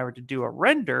 but then I were to do a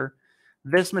render,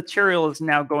 this material is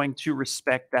now going to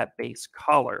respect that base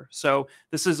color. So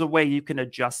this is a way you can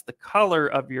adjust the color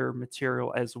of your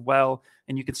material as well.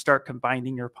 And you can start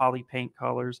combining your poly paint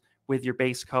colors with your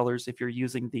base colors if you're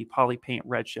using the poly paint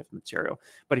Redshift material.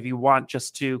 But if you want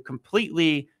just to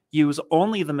completely use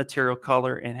only the material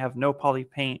color and have no poly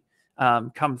paint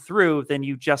come through, then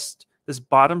you just, this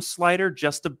bottom slider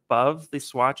just above the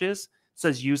swatches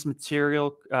says use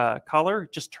material color,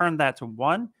 just turn that to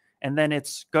 1, and then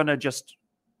it's going to just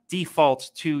default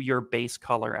to your base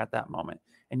color at that moment.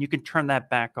 And you can turn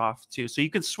that back off too. So you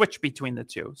can switch between the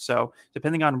two. So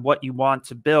depending on what you want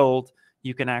to build,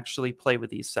 you can actually play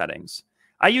with these settings.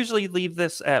 I usually leave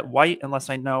this at white unless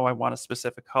I know I want a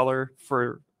specific color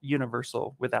for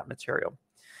universal with that material.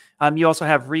 You also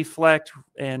have reflect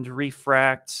and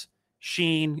refract,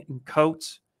 sheen and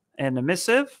coat and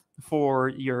emissive. for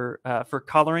your for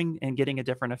coloring and getting a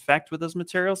different effect with those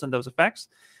materials and those effects.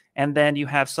 And then you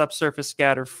have subsurface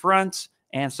scatter front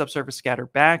and subsurface scatter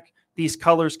back. These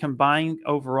colors combined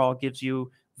overall gives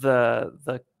you the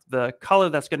color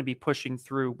that's going to be pushing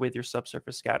through with your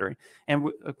subsurface scattering. And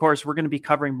of course, we're going to be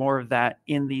covering more of that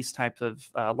in these types of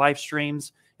live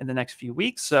streams in the next few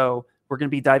weeks. So we're going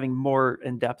to be diving more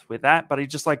in depth with that. But I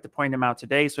just like to point them out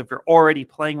today. So if you're already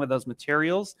playing with those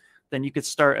materials, then you could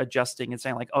start adjusting and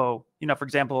saying like, oh, you know, for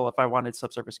example, if I wanted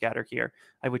subsurface scatter here,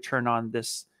 I would turn on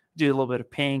this, do a little bit of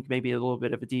pink, maybe a little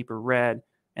bit of a deeper red,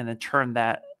 and then turn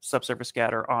that subsurface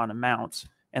scatter on amount.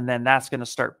 And then that's going to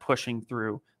start pushing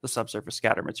through the subsurface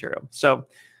scatter material. So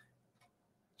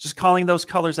just calling those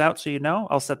colors out so you know,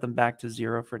 I'll set them back to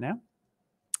 0 for now.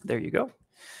 There you go.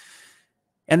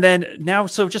 And then now,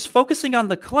 so just focusing on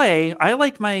the clay, I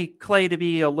like my clay to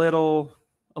be a little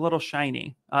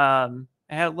shiny. I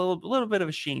had a little bit of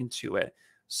a sheen to it.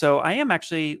 So I am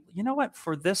actually, you know what,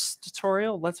 for this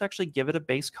tutorial, let's actually give it a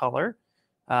base color.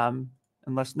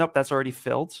 Unless, nope, that's already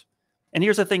filled. And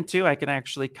here's the thing too, I can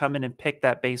actually come in and pick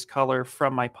that base color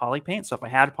from my poly paint. So if I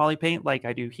had poly paint like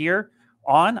I do here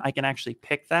on, I can actually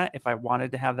pick that if I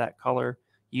wanted to have that color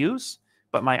use,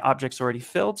 but my object's already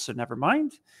filled, so never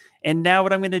mind. And now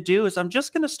what I'm going to do is I'm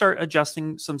just going to start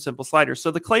adjusting some simple sliders. So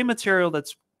the clay material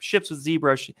that's ships with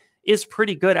ZBrush is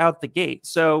pretty good out the gate.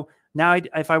 So now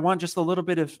if I want just a little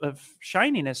bit of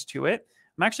shininess to it,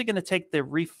 I'm actually going to take the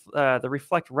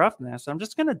reflect roughness. I'm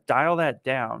just going to dial that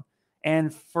down.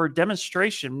 And for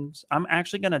demonstrations, I'm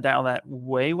actually going to dial that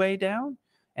way, way down.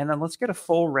 And then let's get a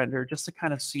full render just to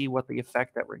kind of see what the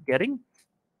effect that we're getting.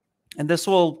 And this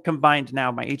will combine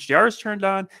now my HDR is turned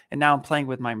on, and now I'm playing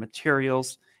with my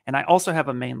materials. And I also have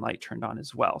a main light turned on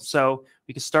as well. So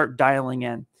we can start dialing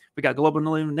in. We got global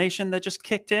illumination that just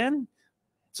kicked in.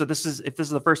 So this is, if this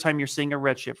is the first time you're seeing a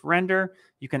redshift render,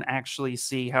 you can actually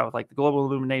see how like the global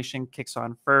illumination kicks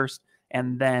on first,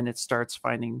 and then it starts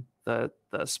finding the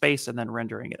space and then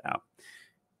rendering it out.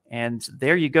 And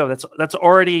there you go. That's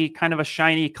already kind of a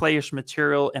shiny clayish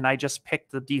material. And I just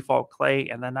picked the default clay,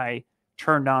 and then I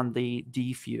turned on the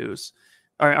diffuse,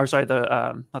 or sorry,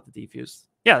 the not the diffuse.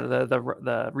 Yeah,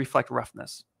 the reflect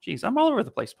roughness. Jeez, I'm all over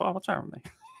the place, Paul. What's wrong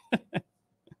with me?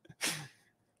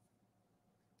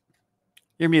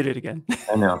 You're muted again.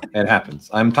 I know it happens.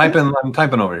 I'm typing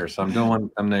over here, so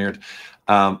I'm there.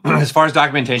 As far as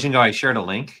documentation go, I shared a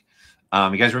link.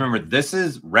 You guys remember this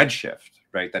is Redshift,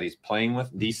 right? That he's playing with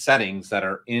these settings that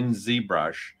are in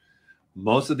ZBrush.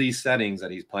 Most of these settings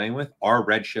that he's playing with are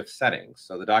Redshift settings.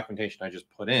 So the documentation I just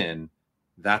put in,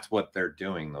 that's what they're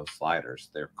doing. Those sliders,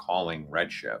 they're calling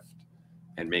Redshift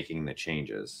and making the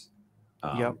changes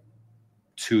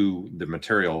to the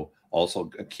material.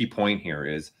 Also, a key point here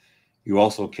is you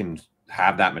also can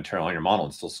have that material on your model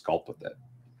and still sculpt with it,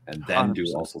 and then 100%. Do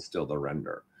also still the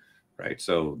render, right?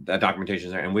 So that documentation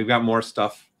is there, and we've got more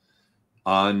stuff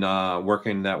on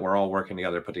working that we're all working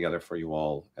together, put together for you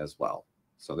all as well.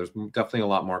 So there's definitely a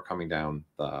lot more coming down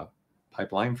the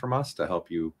pipeline from us to help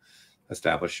you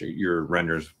establish your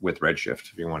renders with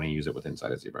Redshift if you want to use it with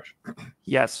inside of ZBrush.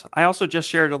 Yes, I also just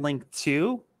shared a link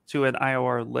to an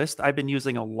IOR list I've been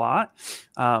using a lot.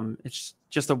 It's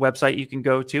just a website you can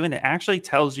go to, and it actually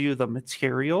tells you the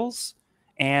materials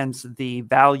and the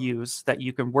values that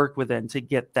you can work within to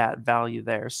get that value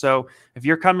there. So if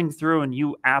you're coming through and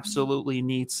you absolutely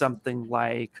need something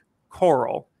like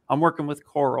coral, I'm working with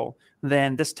coral,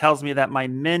 then this tells me that my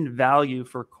min value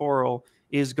for coral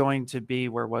is going to be,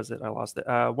 where was it? I lost it,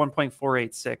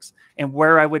 1.486. And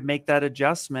where I would make that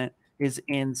adjustment is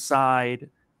inside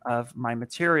of my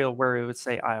material where it would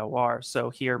say IOR. So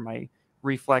here my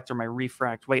reflect or my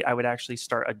refract weight, I would actually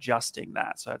start adjusting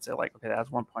that. So I'd say like, okay, that's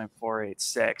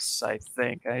 1.486, I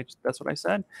think. That's what I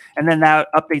said. And then that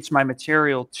updates my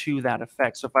material to that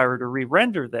effect. So if I were to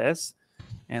re-render this,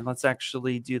 and let's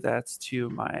actually do that to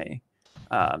my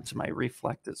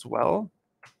reflect as well.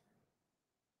 Here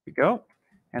we go.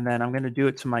 And then I'm going to do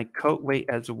it to my coat weight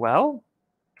as well.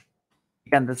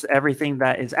 Again, this is everything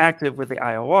that is active with the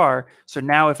IOR. So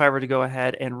now if I were to go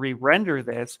ahead and re-render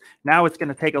this, now it's going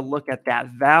to take a look at that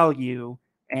value,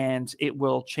 and it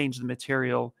will change the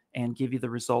material and give you the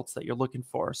results that you're looking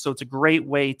for. So it's a great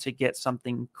way to get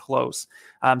something close.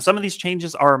 Some of these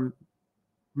changes are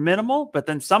minimal, but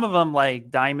then some of them,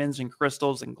 like diamonds and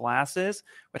crystals and glasses,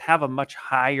 would have a much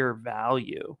higher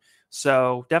value.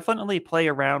 So definitely play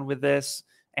around with this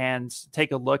and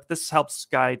take a look. This helps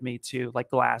guide me to, like,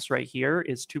 glass right here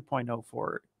is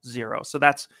 2.040. So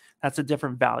that's a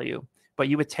different value, but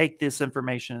you would take this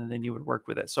information and then you would work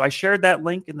with it. So I shared that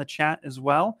link in the chat as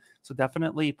well. So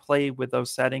definitely play with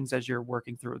those settings as you're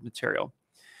working through the material.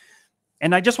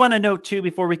 And I just want to note too,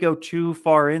 before we go too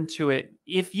far into it,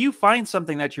 if you find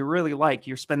something that you really like,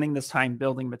 you're spending this time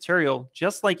building material,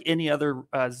 just like any other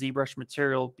ZBrush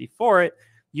material before it,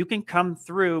 you can come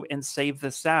through and save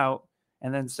this out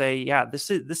and then say, yeah, this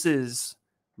is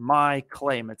my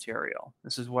clay material.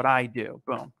 This is what I do.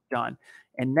 Boom, done.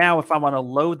 And now if I want to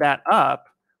load that up,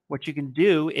 what you can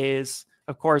do is,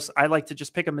 of course, I like to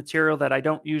just pick a material that I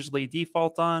don't usually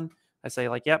default on. I say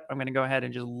like, yep, I'm going to go ahead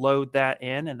and just load that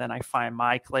in. And then I find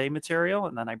my clay material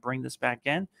and then I bring this back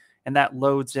in and that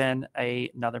loads in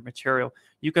another material.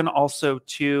 You can also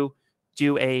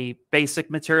do a basic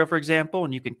material, for example,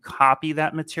 and you can copy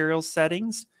that material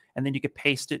settings and then you can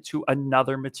paste it to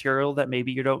another material that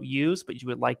maybe you don't use, but you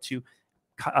would like to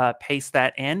paste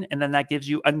that in, and then that gives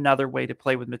you another way to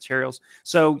play with materials.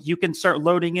 So you can start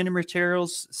loading in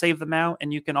materials, save them out,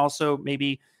 and you can also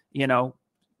maybe,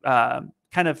 kind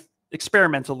of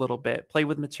experiment a little bit, play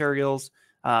with materials,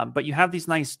 but you have these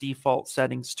nice default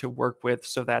settings to work with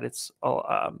so that it's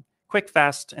quick,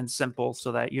 fast, and simple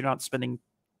so that you're not spending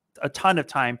a ton of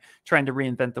time trying to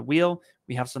reinvent the wheel.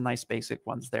 We have some nice basic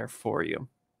ones there for you.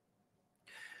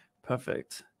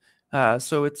 Perfect.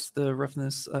 So it's the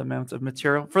roughness amount of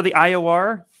material for the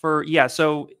IOR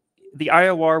so the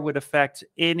IOR would affect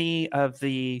any of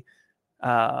the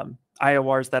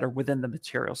IORs that are within the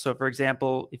material. So for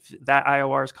example, if that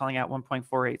IOR is calling out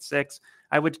 1.486,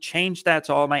 I would change that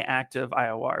to all my active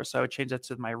IORs. So I would change that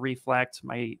to my reflect,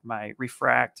 my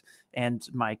refract, and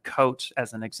my coat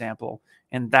as an example.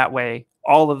 And that way,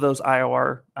 all of those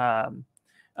IOR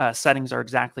settings are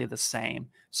exactly the same.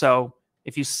 So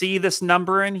if you see this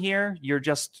number in here, you're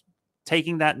just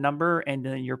taking that number and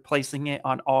then you're placing it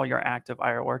on all your active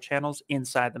IOR channels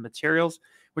inside the materials,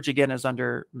 which again is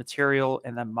under material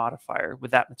and then modifier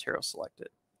with that material selected.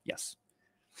 Yes.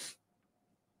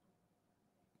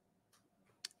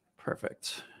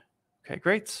 Perfect. Okay,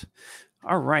 great.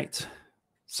 All right.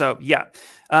 So yeah,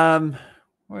 where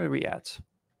are we at?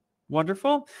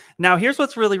 Wonderful. Now here's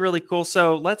what's really, really cool.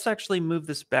 So let's actually move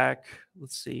this back.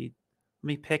 Let's see. Let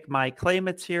me pick my clay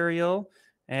material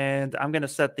and I'm going to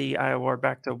set the IOR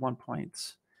back to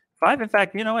 1.5. In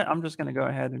fact, you know what? I'm just going to go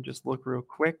ahead and just look real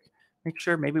quick, make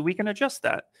sure maybe we can adjust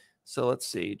that. So let's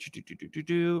see.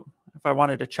 If I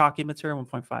wanted a chalky material,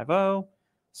 1.50.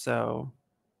 So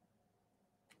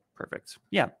perfect.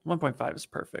 Yeah, 1.5 is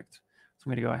perfect. So I'm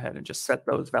going to go ahead and just set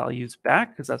those values back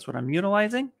because that's what I'm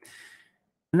utilizing.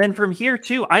 And then from here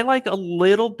too, I like a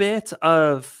little bit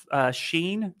of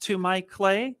sheen to my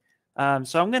clay.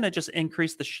 So I'm going to just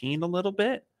increase the sheen a little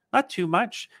bit, not too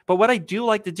much. But what I do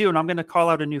like to do, and I'm going to call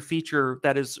out a new feature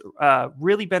that is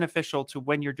really beneficial to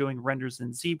when you're doing renders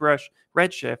in ZBrush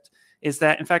Redshift, is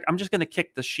that, in fact, I'm just going to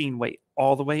kick the sheen weight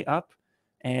all the way up.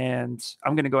 And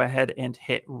I'm going to go ahead and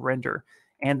hit render.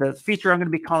 And the feature I'm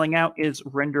going to be calling out is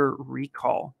render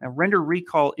recall. Now, render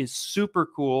recall is super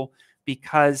cool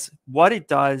because what it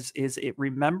does is it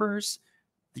remembers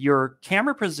your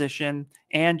camera position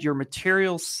and your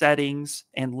material settings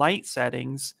and light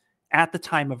settings at the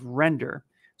time of render.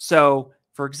 So,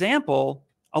 for example,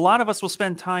 a lot of us will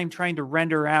spend time trying to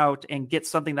render out and get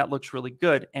something that looks really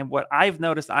good. And what I've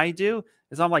noticed I do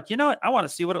is I'm like, you know what? I want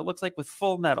to see what it looks like with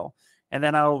full metal. And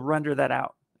then I'll render that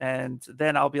out. And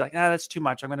then I'll be like, that's too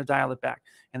much. I'm going to dial it back.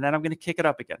 And then I'm going to kick it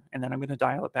up again. And then I'm going to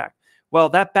dial it back. Well,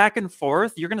 that back and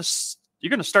forth, you're going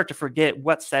to start to forget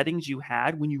what settings you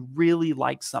had when you really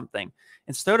like something.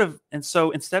 Instead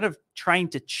of trying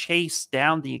to chase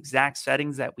down the exact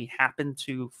settings that we happen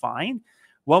to find,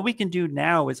 what we can do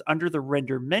now is under the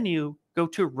render menu, go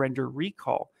to render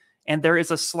recall. And there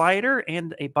is a slider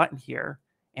and a button here.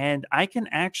 And I can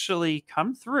actually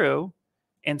come through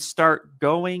and start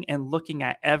going and looking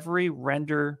at every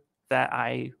render that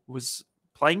I was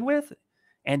playing with.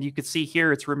 And you can see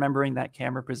here, it's remembering that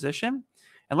camera position.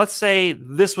 And let's say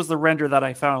this was the render that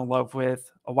I fell in love with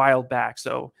a while back.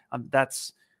 So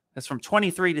that's from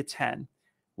 23 to 10.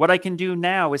 What I can do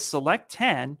now is select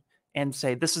 10 and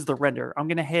say, this is the render. I'm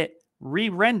going to hit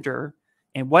re-render.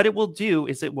 And what it will do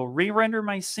is it will re-render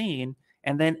my scene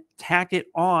and then tack it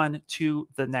on to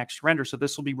the next render. So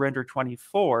this will be render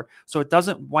 24. So it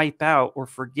doesn't wipe out or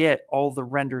forget all the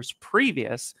renders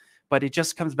previous, but it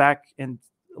just comes back and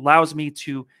allows me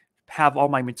to have all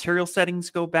my material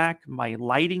settings go back, my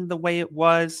lighting the way it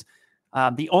was.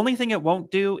 The only thing it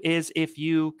won't do is if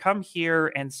you come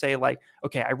here and say like,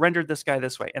 okay, I rendered this guy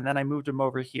this way, and then I moved him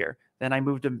over here, then I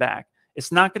moved him back.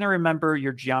 It's not going to remember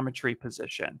your geometry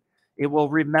position. It will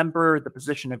remember the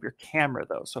position of your camera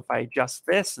though. So if I adjust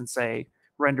this and say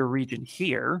render region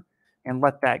here and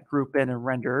let that group in and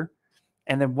render,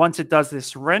 and then once it does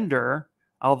this render,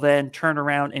 I'll then turn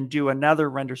around and do another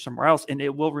render somewhere else, and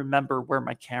it will remember where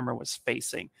my camera was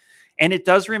facing. And it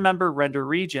does remember render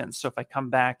regions. So if I come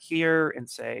back here and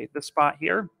say this spot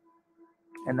here,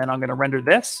 and then I'm going to render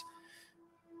this,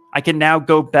 I can now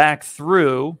go back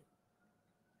through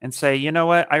and say, you know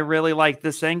what, I really like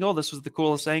this angle. This was the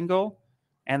coolest angle.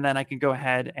 And then I can go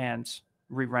ahead and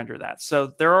re-render that. So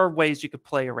there are ways you could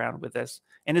play around with this,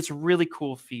 and it's a really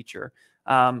cool feature.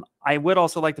 I would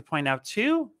also like to point out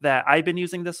too that I've been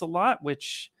using this a lot,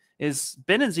 which has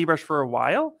been in ZBrush for a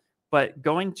while, but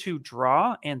going to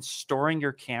draw and storing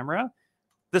your camera,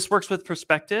 this works with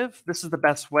perspective. This is the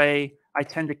best way. I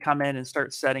tend to come in and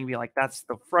start setting, be like, that's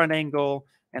the front angle,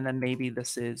 and then maybe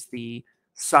this is the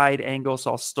side angle,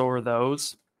 so I'll store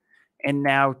those. And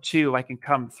now too, I can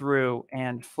come through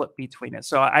and flip between it.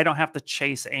 So I don't have to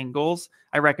chase angles.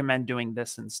 I recommend doing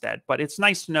this instead. But it's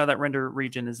nice to know that render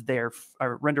region is there,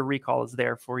 or render recall is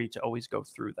there for you to always go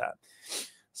through that.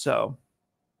 So,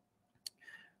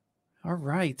 all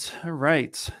right, all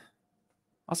right.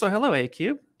 Also, hello,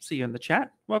 AQ. See you in the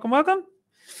chat. Welcome, welcome.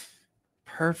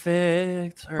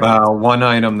 Perfect. All right. One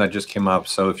item that just came up.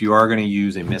 So if you are going to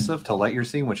use emissive to light your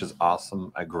scene, which is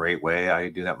awesome, a great way. I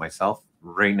do that myself.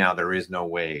 Right now, there is no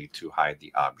way to hide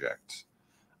the object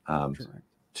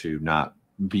to not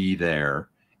be there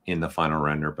in the final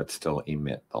render, but still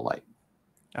emit the light.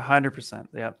 100%.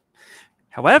 Yep.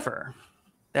 However,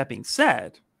 that being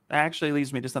said, that actually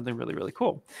leads me to something really, really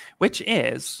cool, which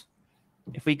is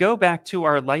if we go back to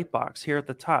our light box here at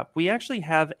the top, we actually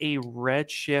have a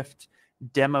Redshift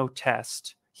demo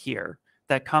test here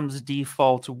that comes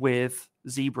default with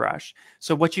ZBrush.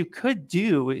 So what you could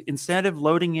do, instead of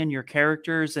loading in your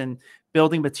characters and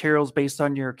building materials based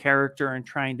on your character and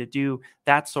trying to do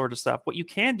that sort of stuff, what you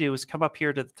can do is come up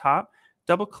here to the top,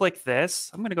 double click this.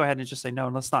 I'm going to go ahead and just say no,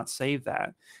 and let's not save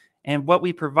that. And what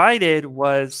we provided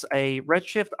was a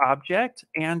Redshift object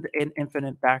and an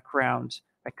infinite background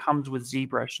that comes with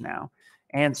ZBrush now.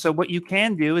 And so what you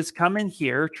can do is come in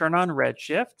here, turn on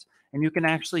Redshift, and you can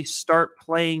actually start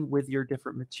playing with your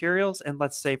different materials. And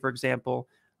let's say, for example,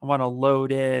 I want to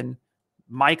load in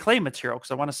my clay material because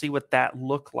I want to see what that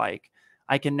looked like.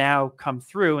 I can now come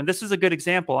through, and this is a good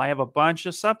example. I have a bunch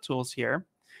of subtools here.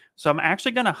 So I'm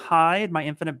actually going to hide my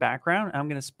infinite background. I'm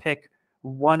going to pick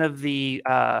one of the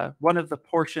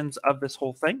portions of this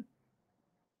whole thing.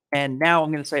 And now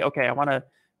I'm going to say, okay, I want to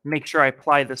make sure I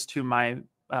apply this to my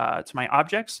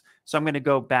objects. So I'm going to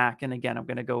go back, and again, I'm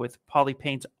going to go with Poly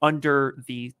Paint under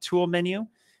the tool menu,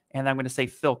 and I'm going to say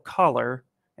fill color,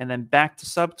 and then back to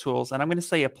subtools, and I'm going to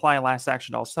say apply last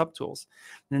action to all subtools.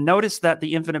 And notice that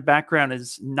the infinite background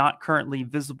is not currently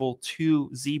visible to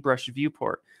ZBrush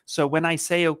viewport. So when I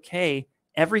say okay,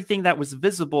 everything that was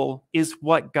visible is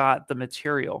what got the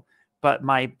material, but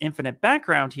my infinite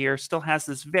background here still has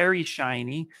this very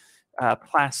shiny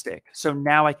plastic. So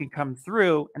now I can come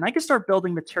through and I can start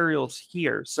building materials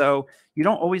here. So you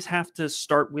don't always have to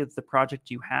start with the project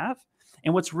you have.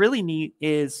 And what's really neat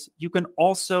is you can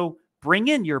also bring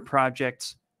in your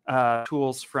project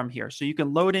tools from here. So you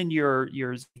can load in your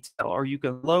detail, or you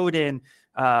can load in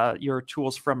your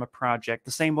tools from a project the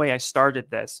same way I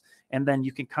started this. And then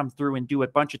you can come through and do a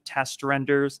bunch of test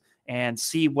renders and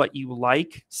see what you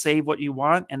like, save what you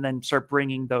want, and then start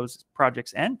bringing those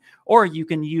projects in. Or you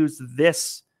can use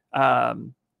this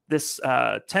template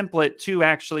to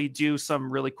actually do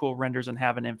some really cool renders and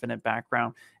have an infinite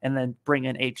background, and then bring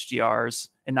in HDRs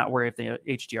and not worry if the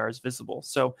HDR is visible.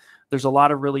 So there's a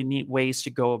lot of really neat ways to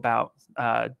go about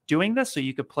doing this. So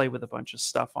you could play with a bunch of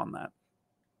stuff on that.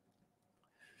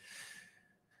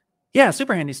 Yeah,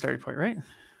 super handy starting point, right?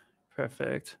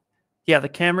 Perfect. Yeah, the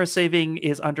camera saving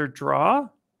is under draw.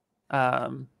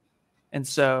 And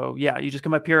so, yeah, you just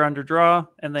come up here under draw,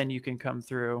 and then you can come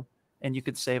through and you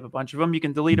could save a bunch of them. You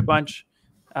can delete a bunch,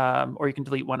 or you can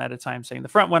delete one at a time, saying the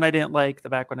front one I didn't like, the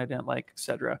back one I didn't like,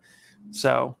 etc.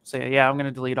 So say, yeah, I'm going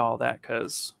to delete all that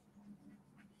because,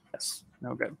 yes,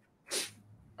 no good.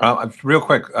 Real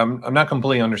quick, I'm not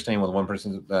completely understanding with one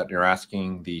person that you're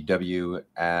asking, the W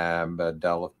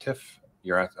Abdelatif.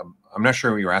 I'm not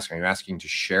sure what you're asking. Are you asking to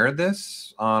share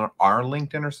this on our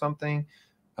LinkedIn or something?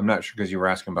 I'm not sure, because you were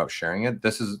asking about sharing it.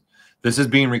 This is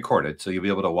being recorded, so you'll be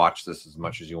able to watch this as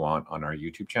much as you want on our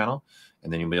YouTube channel,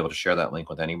 and then you'll be able to share that link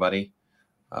with anybody.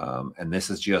 And this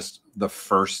is just the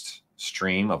first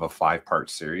stream of a 5-part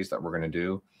series that we're going to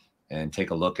do, and take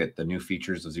a look at the new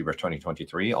features of ZBrush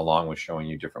 2023, along with showing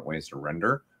you different ways to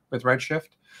render with Redshift.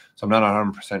 So I'm not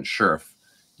 100% sure if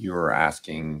you were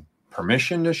asking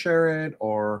permission to share it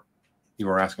or you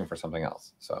were asking for something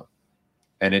else. So,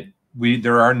 and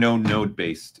there are no node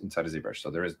based inside of ZBrush. So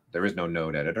there is no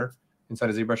node editor inside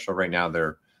of ZBrush. So right now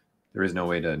they're there is no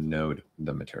way to node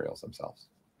the materials themselves.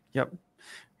 Yep.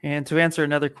 And to answer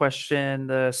another question,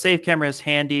 the save camera is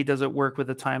handy. Does it work with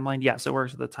the timeline? Yes, it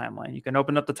works with the timeline. You can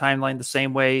open up the timeline the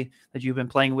same way that you've been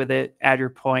playing with it, add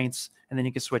your points, and then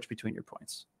you can switch between your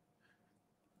points.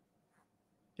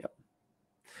 Yep.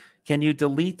 Can you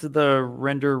delete the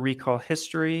render recall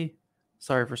history?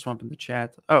 Sorry for swamping the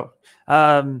chat. Oh,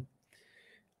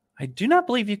 I do not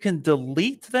believe you can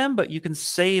delete them, but you can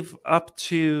save up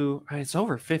to, it's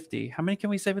over 50. How many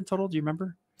can we save in total? Do you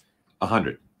remember?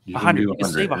 100. You 100. can do You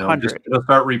can save 100. It'll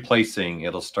start replacing.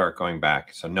 It'll start going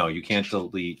back. So no, you can't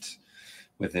delete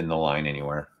within the line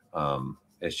anywhere.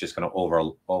 It's just going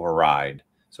to override.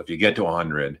 So if you get to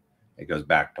 100, it goes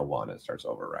back to 1 and starts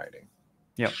overriding.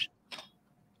 Yep.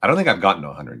 I don't think I've gotten to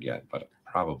 100 yet, but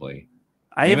probably.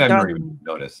 I've never even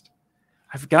noticed.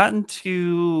 I've gotten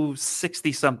to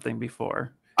 60 something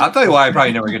before. I'll tell you why I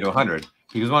probably never get to 100.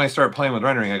 Because when I start playing with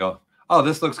rendering, I go, oh,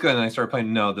 this looks good. And I start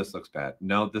playing, no, this looks bad.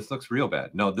 No, this looks real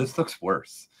bad. No, this looks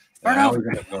worse. And I always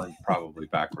end up going probably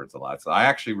backwards a lot. So I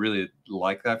actually really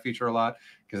like that feature a lot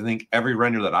because I think every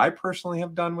render that I personally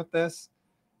have done with this,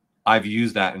 I've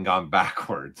used that and gone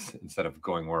backwards instead of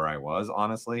going where I was,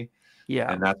 honestly.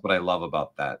 Yeah. And that's what I love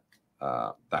about that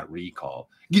recall.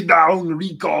 Get down,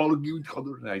 recall.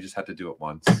 I just had to do it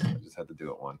once.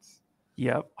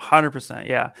 Yep, 100%.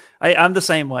 Yeah, I'm the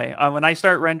same way. When I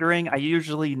start rendering, I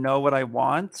usually know what I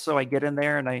want, so I get in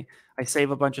there and I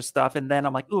save a bunch of stuff, and then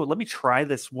I'm like, ooh, let me try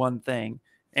this one thing.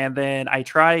 And then I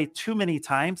try too many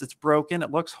times. It's broken.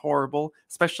 It looks horrible,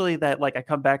 especially that like I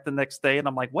come back the next day and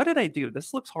I'm like, what did I do?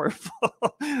 This looks horrible.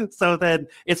 So then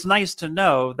it's nice to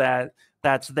know that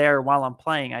that's there while I'm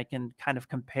playing. I can kind of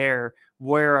compare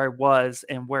where I was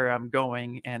and where I'm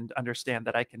going and understand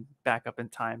that I can back up in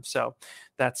time. So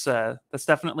that's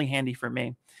definitely handy for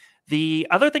me. The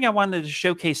other thing I wanted to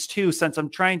showcase too, since I'm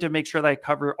trying to make sure that I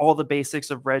cover all the basics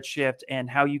of Redshift and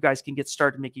how you guys can get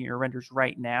started making your renders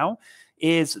right now,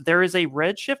 is there is a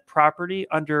Redshift property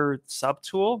under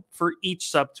Subtool for each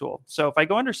subtool. So if I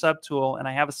go under Subtool and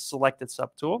I have a selected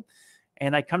subtool,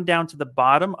 and I come down to the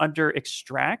bottom under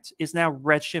Extract is now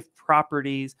Redshift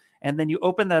properties. And then you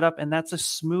open that up and that's a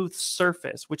smooth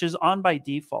surface, which is on by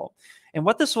default. And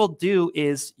what this will do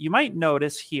is you might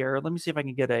notice here, let me see if I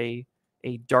can get a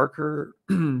darker,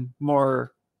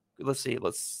 more, let's see,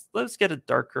 let's get a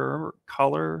darker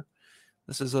color.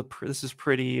 This is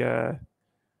pretty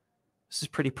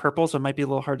purple, so it might be a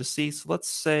little hard to see. So let's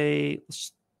say, do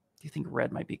you think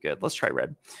red might be good? Let's try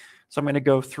red. So I'm going to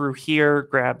go through here,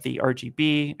 grab the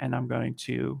RGB, and I'm going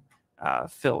to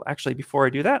fill. Actually, before I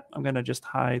do that, I'm going to just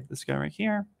hide this guy right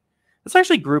here. Let's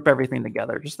actually group everything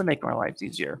together just to make our lives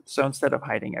easier. So instead of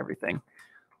hiding everything,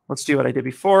 let's do what I did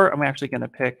before. I'm actually going to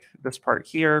pick this part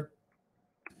here,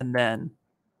 and then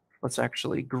let's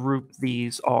actually group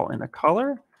these all in a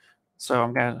color. So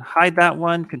I'm going to hide that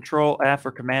one, Control F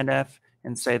or Command F,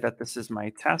 and say that this is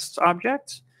my test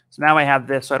object. So now I have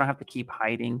this, so I don't have to keep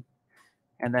hiding.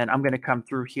 And then I'm going to come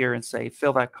through here and say,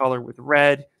 fill that color with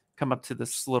red, come up to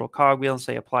this little cogwheel and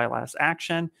say, apply last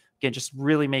action. Again, just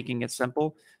really making it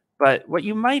simple. But what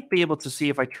you might be able to see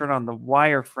if I turn on the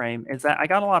wireframe is that I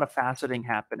got a lot of faceting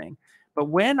happening. But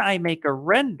when I make a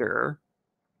render,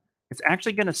 it's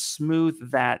actually going to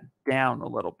smooth that down a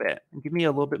little bit and give me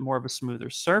a little bit more of a smoother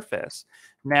surface.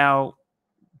 Now,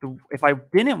 if I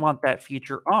didn't want that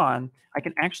feature on, I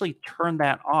can actually turn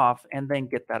that off and then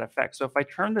get that effect. So if I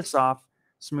turn this off,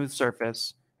 smooth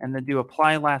surface, and then do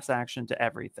apply last action to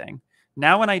everything.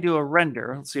 Now when I do a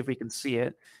render, let's see if we can see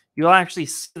it, you'll actually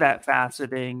see that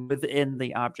faceting within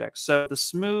the object. So the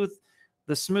smooth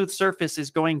surface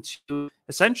is going to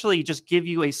essentially just give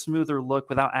you a smoother look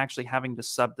without actually having to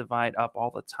subdivide up all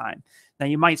the time. Now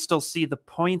you might still see the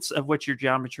points of what your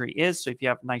geometry is. So if you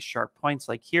have nice sharp points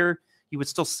like here, you would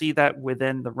still see that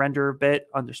within the render bit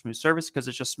under smooth surface because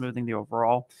it's just smoothing the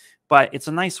overall. But it's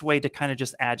a nice way to kind of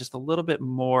just add just a little bit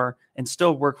more and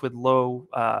still work with low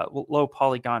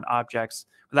polygon objects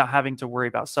without having to worry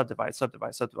about subdivide.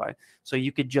 So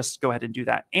you could just go ahead and do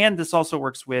that. And this also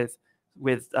works with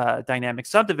dynamic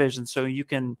subdivision. So you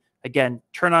can, again,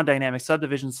 turn on dynamic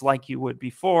subdivisions like you would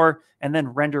before and then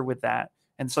render with that.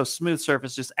 And so smooth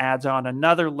surface just adds on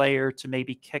another layer to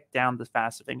maybe kick down the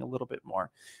faceting a little bit more.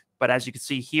 But as you can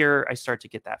see here, I start to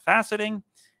get that faceting.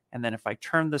 And then if I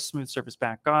turn the smooth surface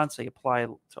back on, say apply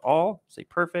to all, say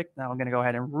perfect. Now I'm going to go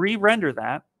ahead and re-render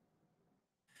that.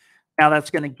 Now that's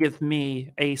going to give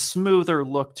me a smoother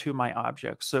look to my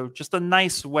object. So just a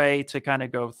nice way to kind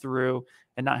of go through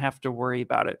and not have to worry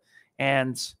about it.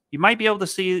 And you might be able to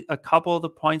see a couple of the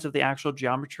points of the actual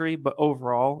geometry, but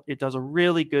overall, it does a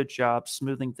really good job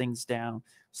smoothing things down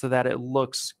so that it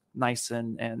looks nice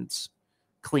and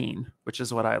clean, which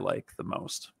is what I like the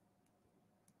most.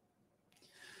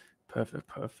 Perfect,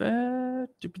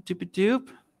 perfect. Doop, doop, doop.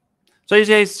 So as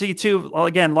you guys see too, well,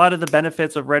 again, a lot of the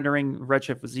benefits of rendering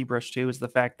Redshift with ZBrush 2 is the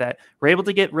fact that we're able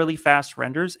to get really fast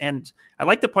renders. And I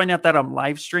like to point out that I'm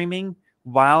live streaming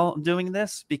while doing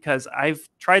this because I've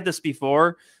tried this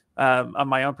before on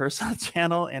my own personal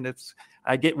channel, and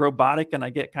I get robotic and I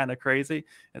get kind of crazy.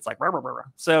 It's like, rah, rah, rah, rah.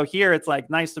 So here it's like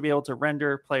nice to be able to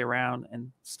render, play around,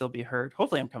 and still be heard.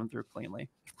 Hopefully I'm coming through cleanly.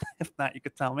 If not, you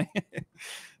could tell me.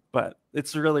 But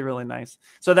it's really, really nice.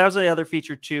 So that was the other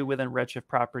feature too within Redshift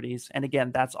properties. And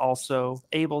again, that's also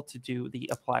able to do the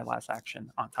apply last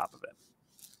action on top of it.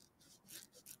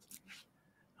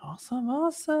 Awesome,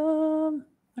 awesome.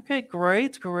 Okay,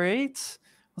 great, great.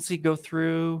 Let's see, go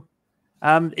through.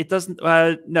 It doesn't,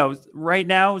 no, right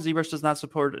now, ZBrush does not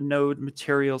support node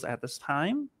materials at this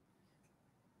time.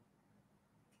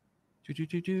 Just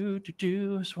want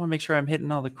to make sure I'm hitting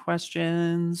all the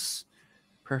questions.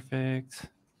 Perfect.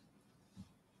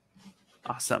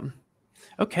 Awesome.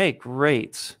 Okay,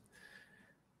 great.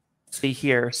 Let's see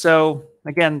here. So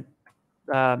again,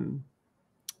 one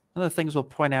of the things we'll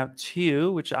point out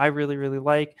too, which I really, really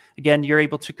like, again, you're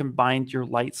able to combine your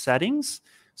light settings.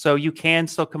 So you can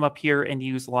still come up here and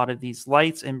use a lot of these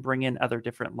lights and bring in other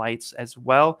different lights as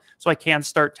well. So I can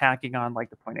start tacking on like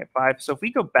the 0.85. So if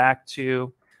we go back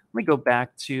to, let me go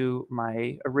back to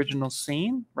my original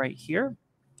scene right here.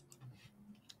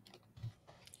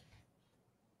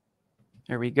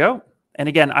 There we go. And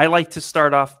again, I like to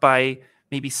start off by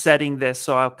maybe setting this.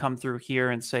 So I'll come through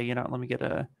here and say, you know, let me get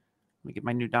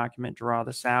my new document, draw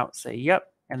this out, say,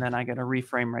 yep. And then I'm going to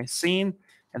reframe my scene.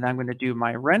 And then I'm going to do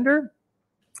my render.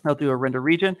 I'll do a render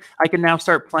region. I can now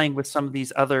start playing with some of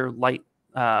these other light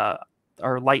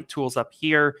tools up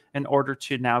here in order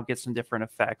to now get some different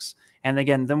effects. And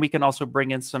again, then we can also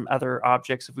bring in some other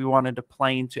objects if we wanted to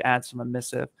plane to add some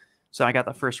emissive. So I got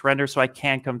the first render, so I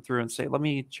can come through and say, let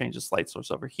me change this light source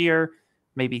over here,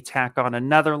 maybe tack on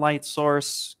another light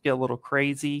source, get a little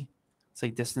crazy, say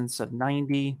distance of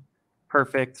 90,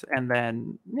 perfect. And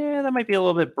then, yeah, that might be a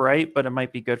little bit bright, but it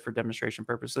might be good for demonstration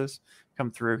purposes. Come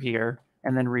through here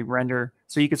and then re-render.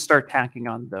 So you could start tacking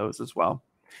on those as well.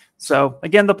 So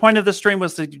again, the point of the stream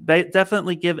was to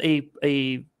definitely give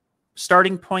a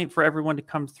starting point for everyone to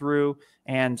come through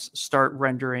and start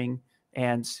rendering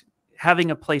and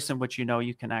having a place in which you know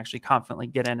you can actually confidently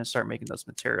get in and start making those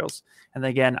materials. And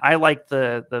again, I like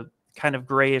the kind of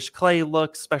grayish clay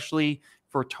look, especially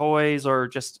for toys or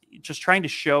just trying to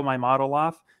show my model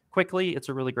off quickly. It's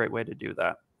a really great way to do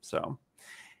that. So,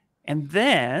 and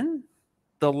then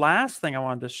the last thing I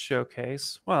wanted to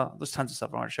showcase, well, there's tons of stuff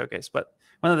I want to showcase, but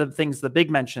one of the things, the big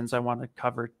mentions I want to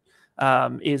cover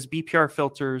is BPR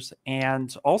filters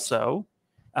and also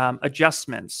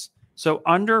adjustments. So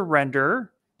under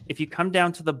render, if you come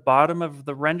down to the bottom of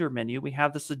the render menu, we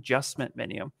have this adjustment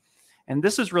menu. And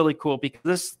this is really cool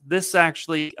because this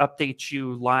actually updates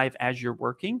you live as you're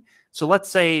working. So let's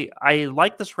say I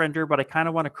like this render, but I kind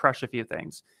of want to crush a few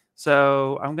things.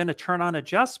 So I'm going to turn on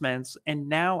adjustments, and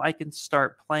now I can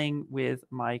start playing with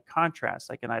my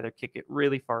contrast. I can either kick it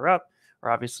really far up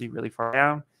or obviously really far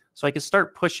down. So I can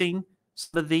start pushing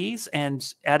some of these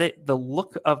and edit the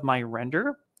look of my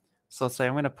render. So let's say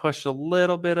I'm going to push a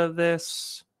little bit of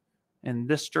this in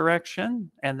this direction,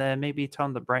 and then maybe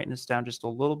tone the brightness down just a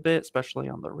little bit, especially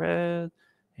on the red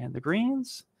and the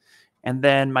greens. And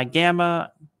then my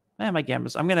gamma, I'm going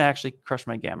to actually crush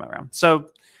my gamma around. So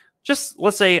just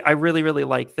let's say I really, really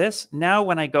like this. Now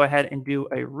when I go ahead and do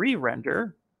a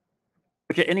re-render,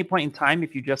 which at any point in time,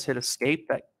 if you just hit escape,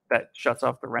 that shuts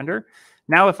off the render.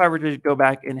 Now if I were to go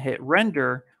back and hit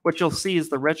render, what you'll see is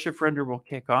the Redshift render will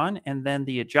kick on, and then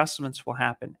the adjustments will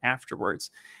happen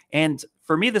afterwards. And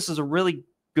for me, this is a really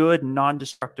good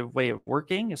non-destructive way of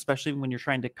working, especially when you're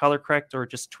trying to color correct or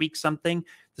just tweak something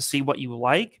to see what you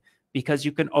like, because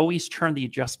you can always turn the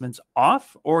adjustments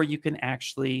off, or you can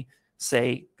actually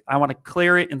say, I want to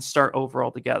clear it and start over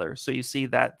altogether. So you see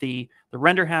that the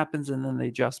render happens and then the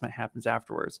adjustment happens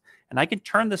afterwards. And I can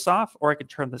turn this off or I can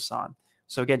turn this on.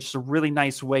 So again, just a really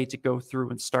nice way to go through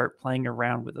and start playing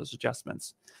around with those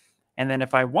adjustments. And then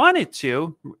if I wanted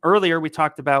to, earlier we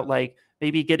talked about like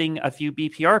maybe getting a few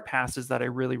BPR passes that I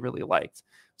really, really liked.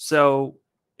 So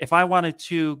if I wanted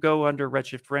to go under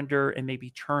Redshift render and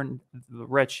maybe turn the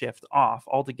Redshift off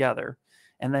altogether,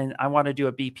 and then I want to do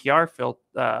a BPR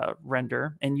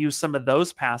render and use some of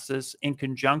those passes in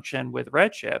conjunction with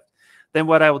Redshift, then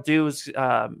what I will do is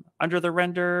under the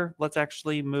render, let's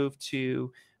actually move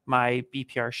to my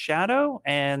BPR shadow.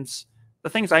 And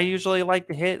the things I usually like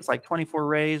to hit is like 24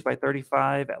 rays by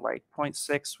 35 at like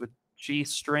 0.6 with G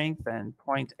strength and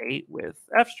 0.8 with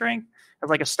F strength as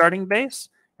like a starting base.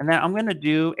 And then I'm going to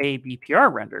do a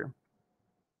BPR render.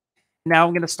 Now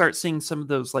I'm going to start seeing some of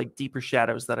those like deeper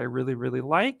shadows that I really, really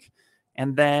like.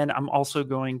 And then I'm also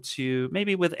going to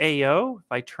maybe with AO,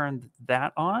 if I turn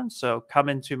that on, so come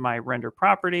into my render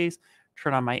properties,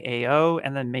 turn on my AO,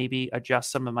 and then maybe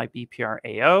adjust some of my BPR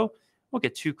AO. We'll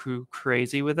get too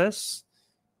crazy with this,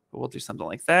 but we'll do something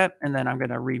like that. And then I'm going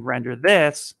to re-render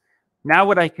this. Now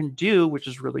what I can do, which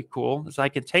is really cool, is I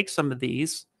can take some of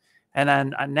these, and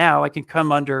then now I can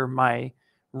come under my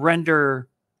render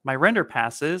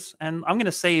passes, and I'm going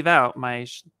to save out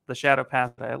the shadow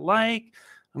path that I like.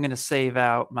 I'm going to save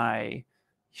out my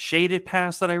shaded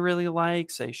pass that I really like.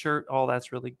 Say, sure, all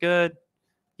that's really good.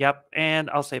 Yep, and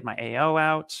I'll save my AO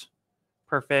out.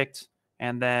 Perfect.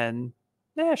 And then,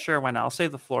 yeah, sure, why not? I'll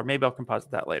save the floor. Maybe I'll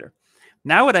composite that later.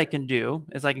 Now what I can do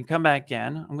is I can come back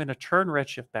in. I'm going to turn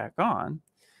Redshift back on.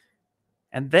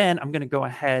 And then I'm going to go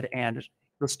ahead and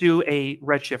let's do a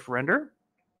Redshift render.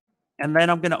 And then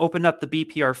I'm going to open up the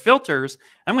BPR filters.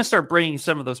 I'm going to start bringing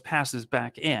some of those passes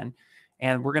back in.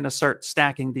 And we're going to start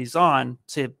stacking these on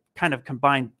to kind of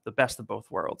combine the best of both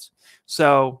worlds.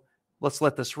 So let's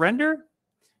let this render.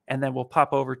 And then we'll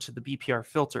pop over to the BPR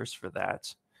filters for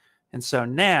that. And so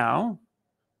now,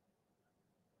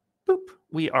 boop,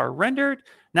 we are rendered.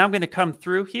 Now I'm going to come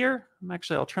through here.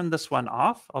 I'll turn this one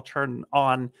off. I'll turn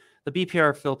on the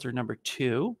BPR filter number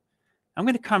 2. I'm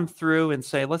going to come through and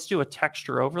say, let's do a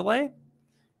texture overlay.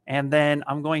 And then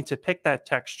I'm going to pick that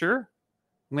texture.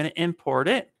 I'm going to import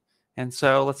it. And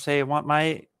so let's say I want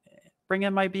bring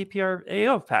in my BPR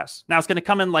AO pass. Now it's going to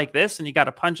come in like this, and you got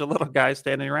a bunch of little guys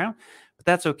standing around. But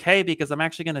that's okay, because I'm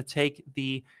actually going to take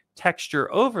the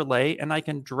texture overlay and I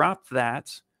can drop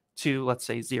that to, let's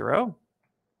say, 0.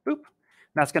 Boop.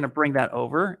 That's going to bring that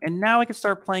over. And now I can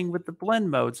start playing with the blend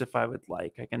modes if I would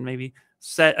like. I can maybe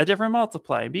set a different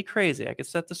multiply and be crazy. I can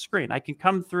set the screen. I can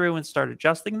come through and start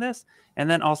adjusting this, and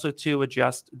then also to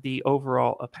adjust the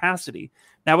overall opacity.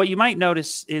 Now, what you might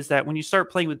notice is that when you start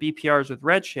playing with BPRs with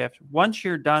Redshift, once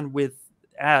you're done with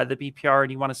the BPR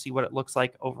and you want to see what it looks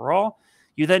like overall,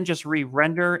 you then just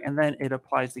re-render, and then it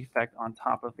applies the effect on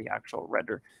top of the actual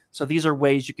render. So these are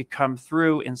ways you could come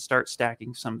through and start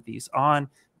stacking some of these on,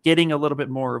 getting a little bit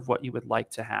more of what you would like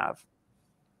to have.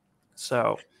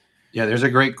 So, yeah, there's a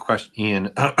great question,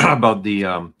 Ian, about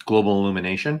the global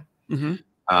illumination.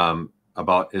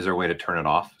 About, is there a way to turn it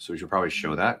off? So we should probably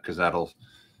show that, because that'll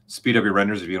speed up your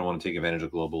renders if you don't want to take advantage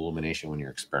of global illumination when you're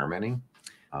experimenting.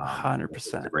 100%.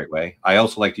 It's a great way. I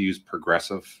also like to use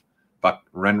progressive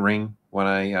rendering when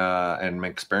I am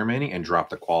experimenting, and drop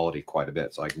the quality quite a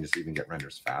bit, so I can just even get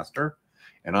renders faster.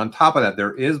 And on top of that,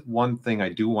 there is one thing I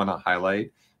do want to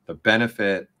highlight: the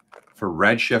benefit for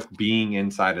Redshift being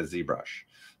inside of ZBrush.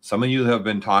 Some of you have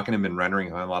been talking and been rendering,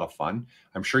 having a lot of fun.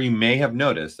 I'm sure you may have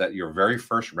noticed that your very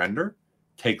first render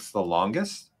takes the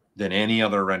longest than any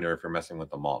other render if you're messing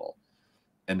with the model.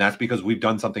 And that's because we've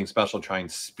done something special to try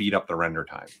and speed up the render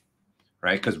time,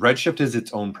 right? Because Redshift is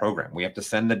its own program. We have to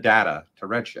send the data to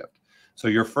Redshift. So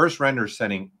your first render is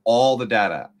sending all the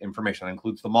data information. That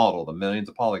includes the model, the millions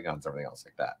of polygons, everything else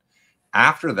like that.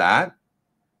 After that,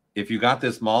 if you got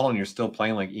this model and you're still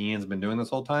playing like Ian's been doing this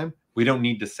whole time, we don't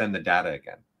need to send the data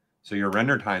again. So your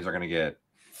render times are going to get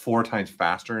 4 times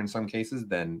faster in some cases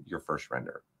than your first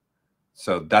render.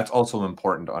 So that's also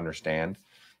important to understand,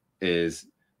 is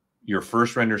your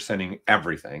first render sending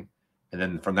everything. And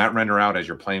then from that render out, as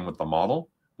you're playing with the model,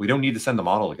 we don't need to send the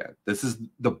model again. This is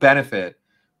the benefit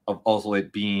of also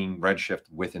it being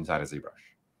Redshift with inside of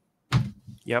ZBrush.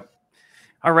 Yep.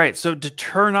 All right. So to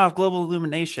turn off global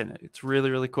illumination, it's really,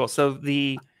 really cool. So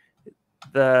the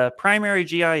primary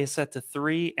GI is set to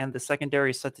 3 and the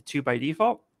secondary is set to 2 by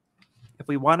default. If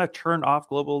we want to turn off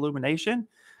global illumination,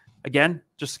 again,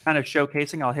 just kind of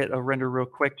showcasing, I'll hit a render real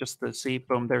quick just to see,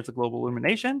 boom, there's a global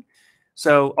illumination.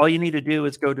 So all you need to do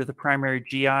is go to the primary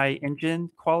GI engine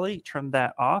quality, turn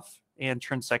that off, and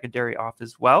turn secondary off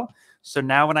as well. So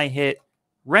now when I hit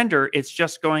render, it's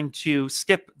just going to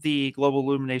skip the global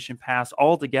illumination pass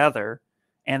altogether,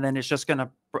 and then it's just going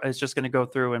to go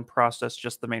through and process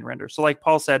just the main render. So like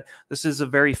Paul said, this is a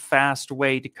very fast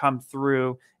way to come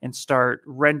through and start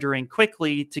rendering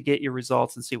quickly to get your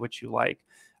results and see what you like.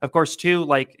 Of course, too,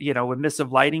 like, with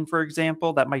emissive lighting, for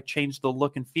example, that might change the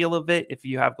look and feel of it if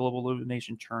you have global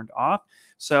illumination turned off.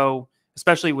 So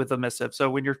especially with emissive. So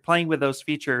when you're playing with those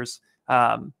features,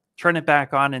 turn it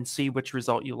back on and see which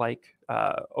result you like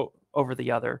over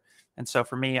the other. And so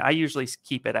for me, I usually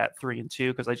keep it at 3 and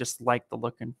 2 because I just like the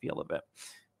look and feel of it.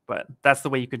 But that's the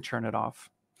way you can turn it off.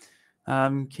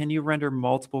 Can you render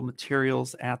multiple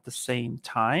materials at the same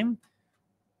time?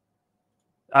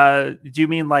 Do you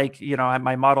mean like,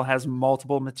 my model has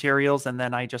multiple materials and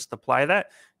then I just apply that?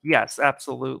 Yes,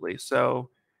 absolutely. So,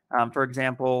 for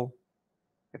example,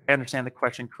 if I understand the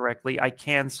question correctly, I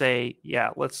can say, yeah,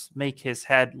 let's make his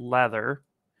head leather.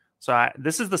 So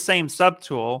this is the same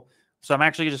subtool. So I'm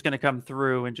actually just going to come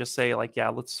through and just say like, yeah,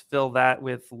 let's fill that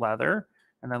with leather.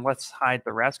 And then let's hide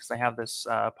the rest because I have this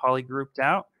poly grouped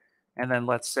out. And then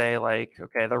let's say like,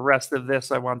 okay, the rest of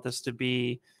this, I want this to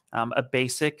be a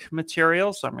basic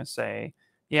material. So I'm going to say,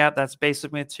 yeah, that's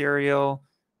basic material.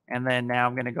 And then now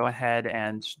I'm going to go ahead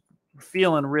and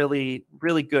feeling really,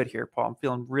 really good here, Paul. I'm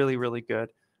feeling really, really good.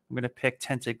 I'm going to pick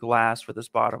tinted glass for this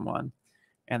bottom one.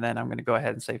 And then I'm going to go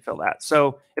ahead and say fill that.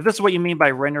 So if this is what you mean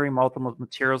by rendering multiple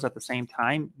materials at the same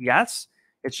time, yes.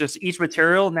 It's just each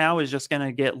material now is just going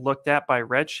to get looked at by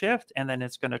Redshift, and then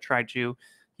it's going to try to,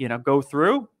 go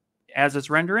through as it's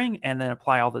rendering and then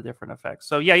apply all the different effects.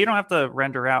 So yeah, you don't have to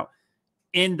render out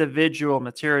individual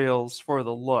materials for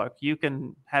the look. You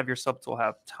can have your subtool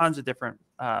have tons of different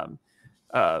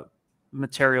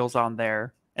materials on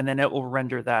there, and then it will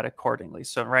render that accordingly.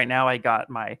 So right now I got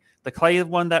the clay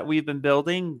one that we've been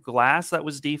building, glass that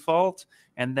was default,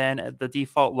 and then the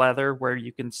default leather where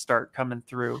you can start coming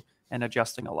through and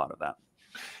adjusting a lot of that.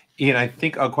 Ian, I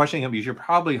think a question you should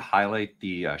probably highlight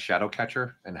the shadow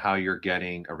catcher and how you're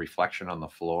getting a reflection on the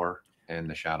floor and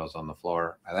the shadows on the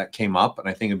floor. That came up, and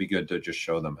I think it'd be good to just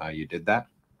show them how you did that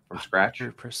from scratch.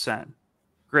 100%.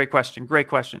 Great question. Great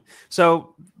question.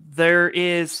 So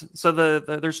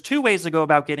there's two ways to go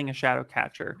about getting a shadow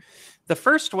catcher. The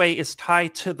first way is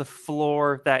tied to the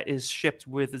floor that is shipped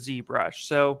with ZBrush.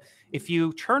 So if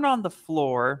you turn on the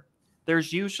floor,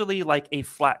 there's usually like a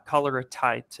flat color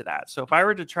tied to that. So if I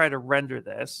were to try to render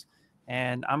this,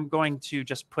 and I'm going to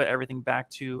just put everything back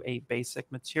to a basic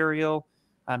material,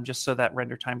 just so that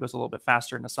render time goes a little bit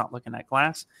faster and it's not looking at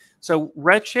glass. So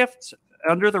Redshift,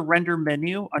 under the render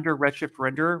menu, under Redshift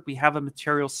Renderer, we have a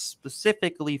material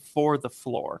specifically for the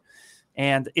floor.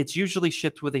 And it's usually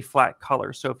shipped with a flat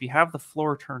color. So if you have the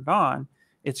floor turned on,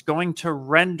 it's going to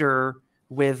render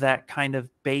with that kind of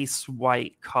base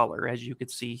white color, as you could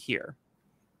see here.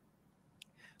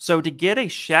 So to get a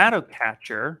shadow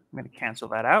catcher, I'm going to cancel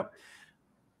that out.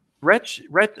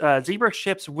 ZBrush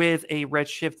ships with a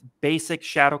Redshift basic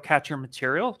shadow catcher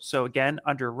material. So again,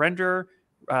 under render,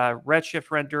 Redshift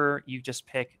renderer, you just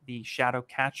pick the shadow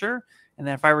catcher. And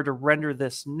then if I were to render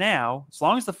this now, as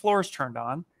long as the floor is turned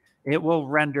on, it will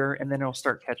render and then it'll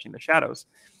start catching the shadows.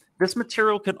 This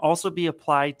material can also be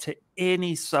applied to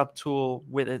any subtool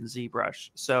within ZBrush.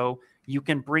 So you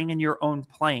can bring in your own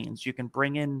planes. You can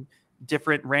bring in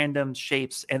different random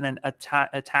shapes and then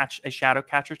attach a shadow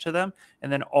catcher to them.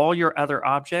 And then all your other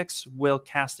objects will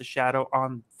cast a shadow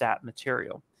on that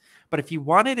material. But if you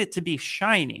wanted it to be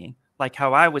shiny, like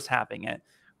how I was having it,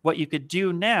 what you could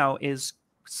do now is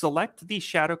select the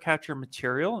shadow catcher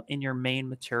material in your main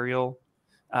material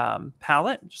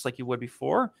palette, just like you would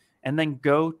before, and then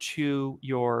go to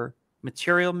your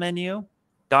material menu,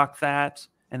 dock that,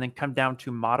 and then come down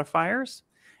to modifiers.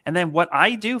 And then what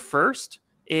I do first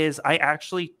is I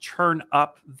actually turn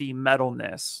up the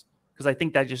metalness because I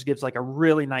think that just gives like a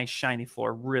really nice shiny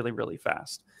floor really, really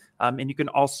fast. And you can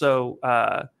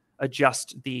also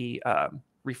adjust the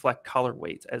reflect color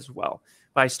weight as well.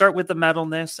 But I start with the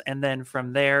metalness, and then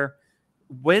from there,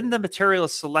 when the material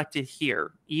is selected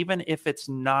here, even if it's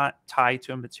not tied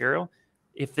to a material,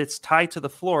 if it's tied to the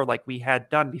floor like we had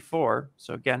done before,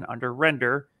 so again, under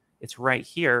render, it's right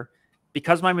here.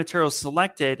 Because my material is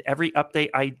selected, every update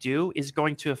I do is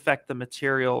going to affect the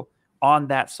material on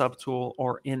that subtool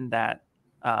or in that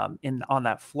on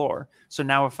that floor. So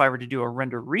now if I were to do a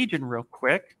render region real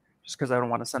quick, just because I don't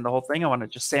want to send the whole thing, I want to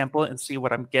just sample it and see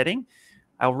what I'm getting.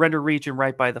 I'll render region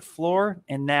right by the floor,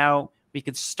 and now we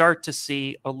can start to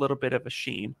see a little bit of a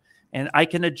sheen. And I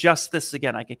can adjust this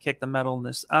again. I can kick the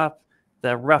metalness up.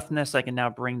 The roughness, I can now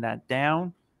bring that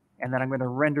down. And then I'm going to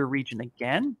render region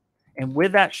again. And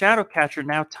with that shadow catcher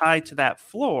now tied to that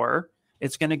floor,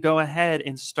 it's going to go ahead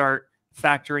and start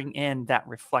factoring in that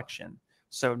reflection.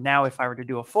 So now if I were to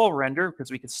do a full render, because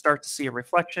we could start to see a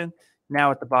reflection, now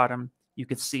at the bottom, you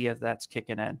can see if that's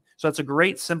kicking in. So it's a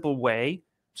great simple way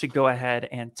to go ahead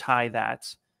and tie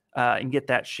that and get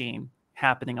that sheen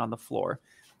happening on the floor.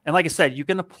 And like I said, you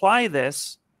can apply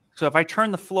this. So if I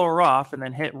turn the floor off and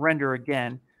then hit render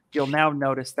again, you'll now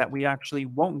notice that we actually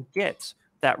won't get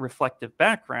that reflective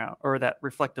background or that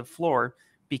reflective floor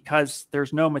because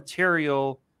there's no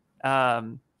material.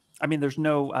 There's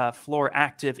no floor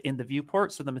active in the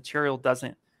viewport. So the material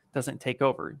doesn't take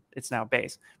over. It's now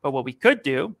base. But what we could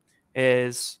do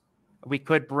is we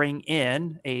could bring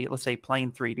in let's say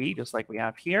plane 3D, just like we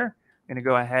have here. I'm going to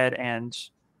go ahead and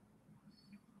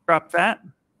drop that,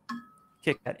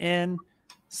 kick that in,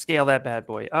 scale that bad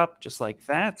boy up just like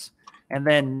that. And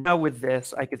then now with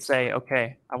this, I could say,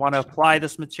 okay, I want to apply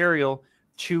this material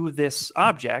to this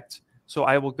object. So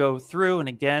I will go through, and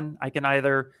again, I can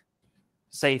either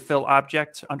say fill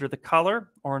object under the color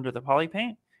or under the poly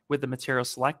paint with the material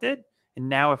selected. And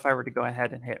now if I were to go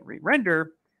ahead and hit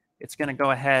re-render, it's going to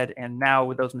go ahead, and now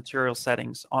with those material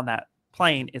settings on that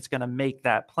plane, it's going to make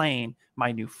that plane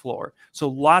my new floor. So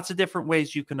lots of different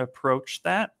ways you can approach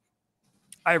that.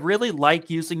 I really like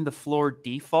using the floor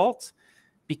default,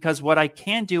 because what I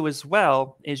can do as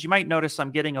well is, you might notice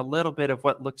I'm getting a little bit of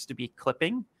what looks to be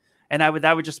clipping. And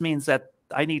that would just means that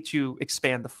I need to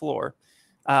expand the floor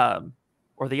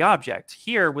or the object.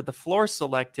 Here with the floor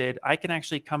selected, I can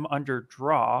actually come under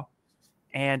draw,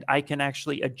 and I can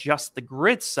actually adjust the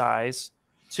grid size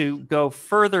to go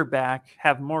further back,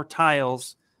 have more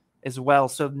tiles as well.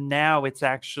 So now it's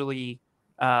actually,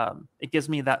 it gives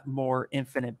me that more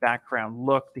infinite background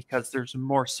look, because there's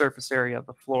more surface area of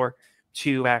the floor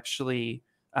to actually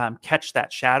catch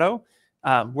that shadow.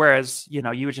 Whereas, you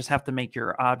know, you would just have to make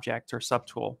your object or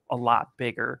subtool a lot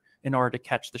bigger in order to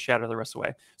catch the shadow the rest of the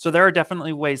way. So there are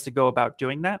definitely ways to go about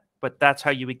doing that, but that's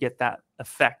how you would get that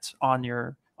effect on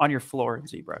your floor in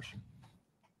ZBrush.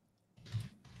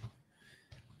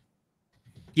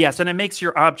 Yes, and it makes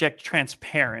your object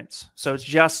transparent. So it's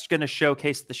just going to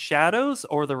showcase the shadows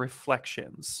or the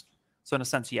reflections. So in a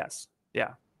sense, yes.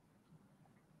 Yeah.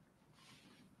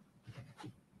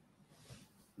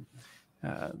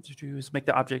 Just make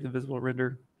the object invisible,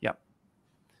 render. Yep.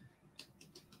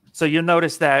 So you'll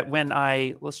notice that when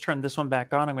let's turn this one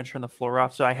back on. I'm going to turn the floor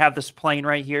off. So I have this plane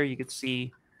right here. You can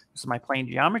see this is my plane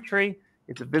geometry.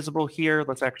 It's visible here.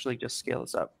 Let's actually just scale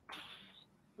this up.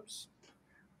 Oops.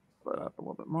 Put it up a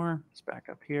little bit more. Let's back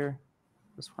up here.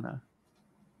 Just want to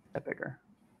make that bigger.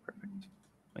 Perfect.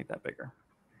 Make that bigger.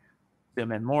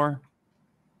 Zoom in more.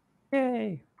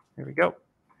 Yay. There we go.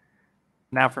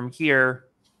 Now from here,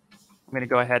 I'm going to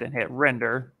go ahead and hit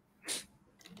render.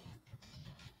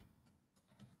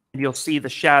 And you'll see the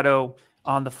shadow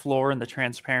on the floor and the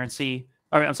transparency.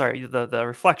 I'm sorry, the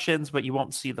reflections, but you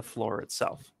won't see the floor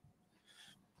itself.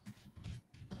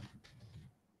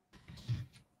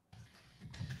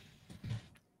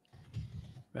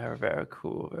 Very, very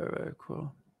cool. Very, very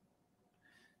cool.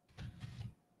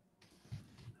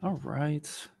 All right.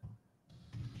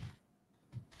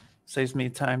 Saves me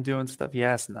time doing stuff.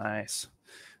 Yes, nice.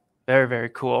 Very, very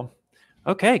cool.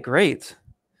 Okay, great.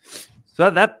 So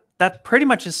that pretty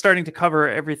much is starting to cover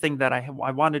everything that I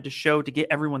wanted to show to get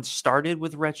everyone started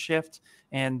with Redshift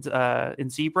and in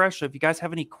ZBrush. So if you guys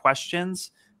have any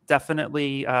questions,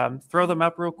 definitely throw them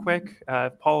up real quick.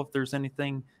 Paul, if there's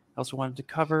anything else you wanted to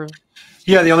cover.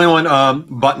 Yeah, the only one,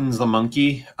 buttons the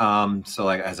monkey. So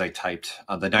like as I typed,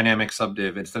 the dynamic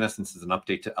subdiv, it's in essence is an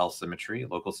update to L symmetry,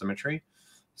 local symmetry.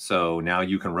 So now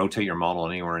you can rotate your model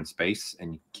anywhere in space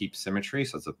and keep symmetry.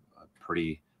 So it's a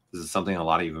pretty, this is something a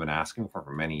lot of you have been asking for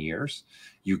many years.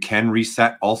 You can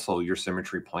reset also your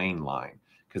symmetry plane line,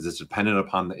 because it's dependent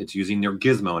upon it's using your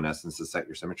gizmo in essence to set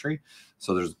your symmetry.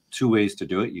 So there's two ways to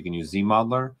do it. You can use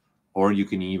ZModeler, or you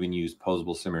can even use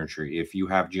posable symmetry if you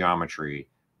have geometry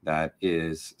that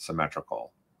is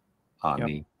symmetrical on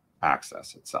the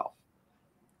axis itself.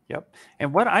 Yep.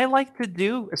 And what I like to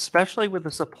do, especially with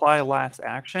the supply last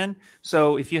action,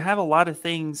 so if you have a lot of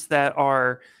things that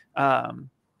are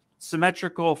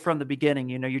symmetrical from the beginning,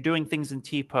 you know, you're doing things in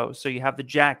T-pose. So you have the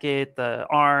jacket, the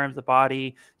arms, the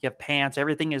body, you have pants,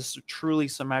 everything is truly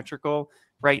symmetrical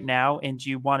right now. And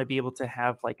you want to be able to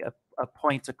have like a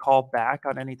point to call back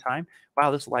on any time.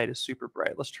 Wow, this light is super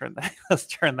bright. Let's turn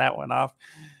that one off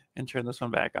and turn this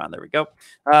one back on. There we go.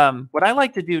 What I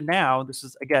like to do now, this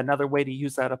is again another way to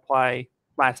use that apply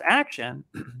last action,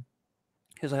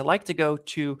 is I like to go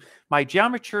to my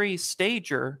geometry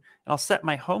stager and I'll set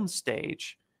my home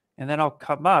stage, and then I'll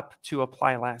come up to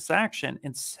apply last action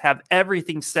and have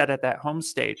everything set at that home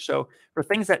stage. So for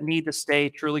things that need to stay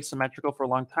truly symmetrical for a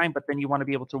long time, but then you want to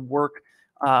be able to work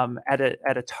at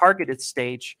a targeted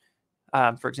stage.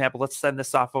 For example, let's send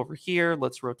this off over here.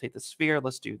 Let's rotate the sphere.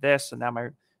 Let's do this. And now my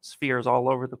sphere is all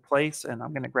over the place. And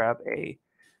I'm going to grab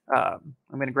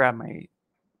my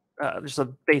just a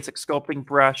basic sculpting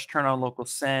brush, turn on local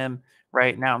sim.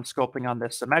 Right now I'm sculpting on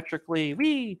this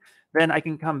symmetrically. Then I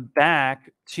can come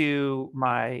back to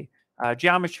my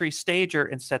geometry stager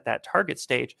and set that target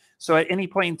stage. So at any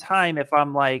point in time, if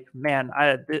I'm like, man,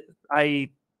 I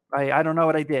don't know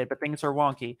what I did, but things are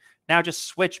wonky. Now just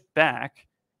switch back,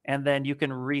 and then you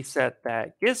can reset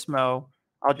that gizmo.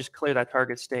 I'll just clear that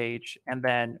target stage and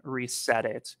then reset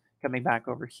it, coming back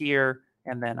over here,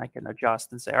 and then I can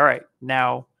adjust and say, all right,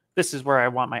 now this is where I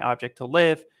want my object to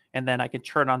live. And then I can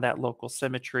turn on that local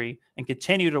symmetry and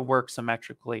continue to work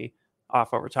symmetrically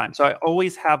off over time. So I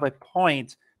always have a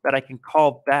point that I can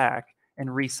call back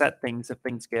and reset things if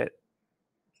things get,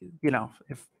 you know,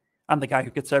 if I'm the guy who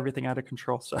gets everything out of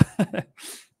control. So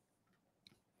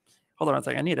hold on a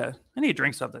second. I need to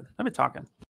drink something. I've been talking.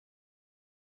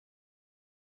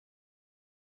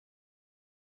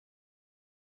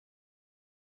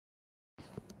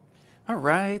 All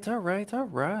right.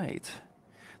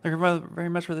 Thank you very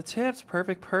much for the tips.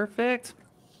 Perfect.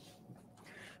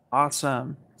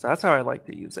 Awesome. So that's how I like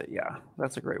to use it. Yeah,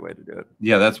 that's a great way to do it.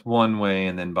 Yeah, that's one way.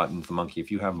 And then Buttons the Monkey.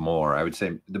 If you have more, I would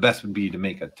say the best would be to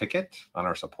make a ticket on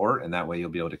our support, and that way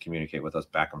you'll be able to communicate with us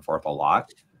back and forth a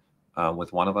lot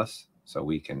with one of us, so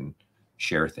we can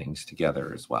share things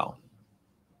together as well.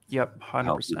 Yep,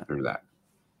 100% through that.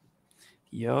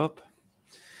 Yep.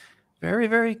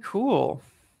 Very cool.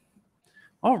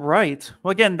 All right.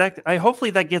 Well, again,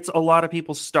 hopefully that gets a lot of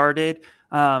people started.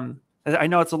 I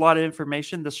know it's a lot of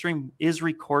information. The stream is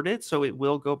recorded, so it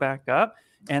will go back up.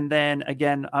 And then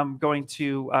again, we're going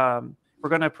to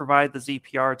provide the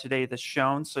ZPR today that's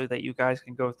shown so that you guys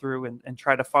can go through and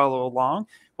try to follow along.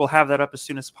 We'll have that up as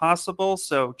soon as possible.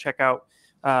 So check out,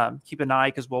 keep an eye,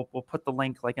 because we'll put the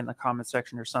link like in the comment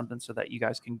section or something so that you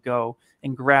guys can go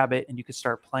and grab it and you can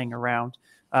start playing around.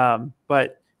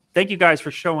 But thank you guys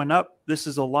for showing up. This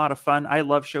is a lot of fun. I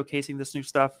love showcasing this new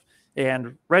stuff.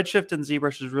 And Redshift and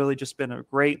ZBrush has really just been a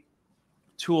great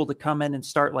tool to come in and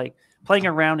start like playing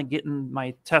around and getting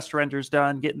my test renders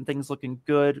done, getting things looking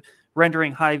good,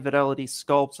 rendering high fidelity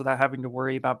sculpts without having to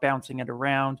worry about bouncing it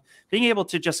around, being able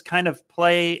to just kind of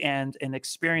play and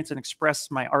experience and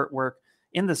express my artwork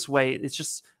in this way. It's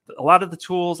just a lot of the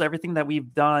tools, everything that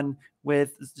we've done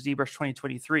with ZBrush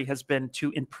 2023 has been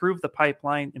to improve the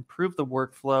pipeline, improve the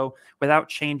workflow without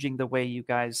changing the way you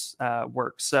guys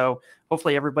work. So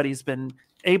hopefully everybody's been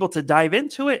able to dive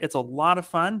into it. It's a lot of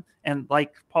fun. And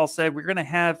like Paul said, we're going to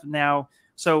have now,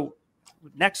 so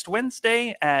next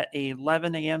Wednesday at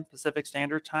 11 a.m. Pacific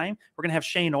Standard Time, we're going to have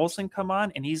Shane Olson come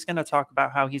on, and he's going to talk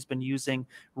about how he's been using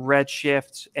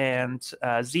Redshift and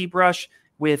ZBrush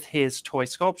with his toy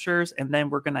sculptures. And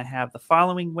then we're going to have the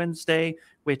following Wednesday,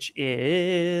 which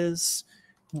is,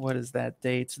 what is that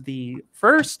date? The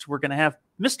 1st, we're going to have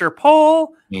Mr.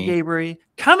 Paul Gabriel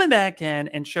coming back in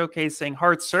and showcasing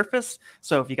hard surface.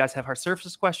 So if you guys have hard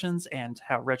surface questions and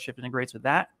how Redshift integrates with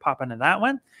that, pop into that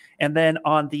one. And then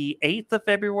on the 8th of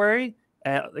February,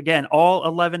 again, all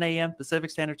 11 a.m. Pacific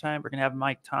Standard Time, we're going to have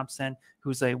Mike Thompson,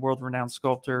 who's a world-renowned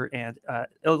sculptor and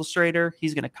illustrator.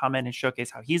 He's going to come in and showcase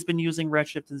how he's been using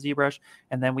Redshift and ZBrush.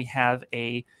 And then we have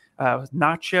a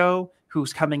Nacho,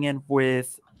 who's coming in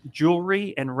with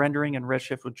jewelry and rendering and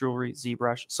Redshift with jewelry,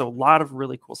 ZBrush. So a lot of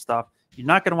really cool stuff. You're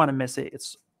not going to want to miss it.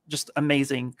 It's just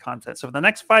amazing content. So for the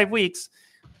next 5 weeks,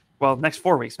 well, next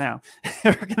 4 weeks now,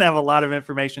 we're going to have a lot of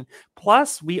information.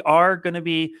 Plus, we are going to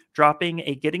be dropping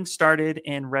a Getting Started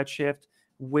in Redshift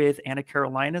with Anna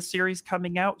Carolina series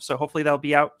coming out. So hopefully that'll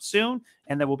be out soon.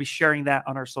 And then we'll be sharing that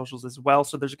on our socials as well.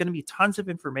 So there's going to be tons of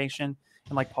information.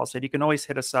 And like Paul said, you can always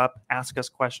hit us up, ask us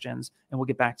questions, and we'll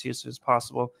get back to you as soon as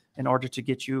possible in order to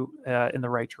get you in the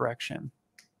right direction.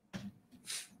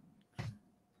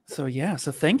 So yeah,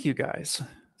 so thank you guys.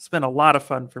 It's been a lot of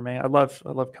fun for me. I love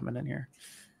coming in here.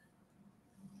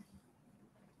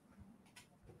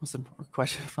 What's the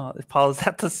question? Paul, is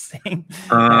that the same?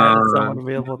 Someone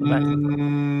available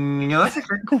that's a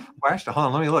great question. Hold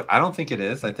on, let me look. I don't think it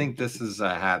is. I think this is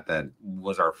a hat that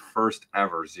was our first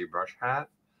ever ZBrush hat.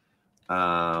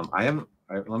 Let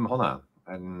me hold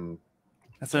on.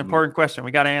 That's an important question.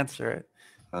 We got to answer it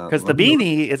because the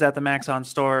beanie is at the Maxon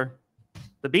store.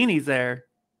 The beanie's there.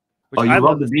 Oh, you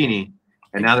love the beanie,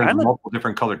 and now there's multiple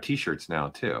different colored T-shirts now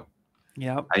too.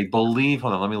 Yeah, I believe.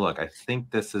 Hold on, let me look. I think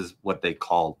this is what they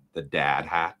call the dad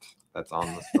hat that's on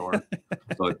the store.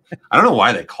 So I don't know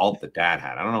why they call it the dad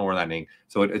hat. I don't know where that name.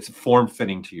 So it's form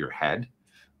fitting to your head,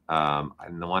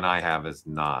 and the one I have is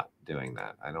not doing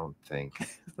that. I don't think.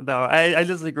 No, I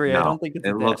disagree. No, I don't think it's.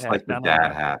 It looks like the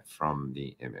dad hat from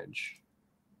the image.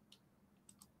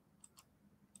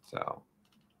 So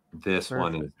this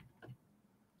one is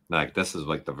like this is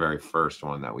like the very first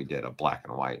one that we did, a black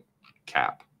and white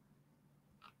cap.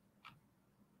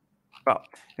 Well,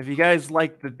 if you guys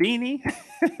like the beanie,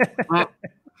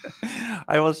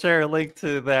 I will share a link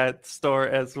to that store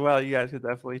as well. You guys should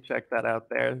definitely check that out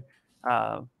there.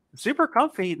 Super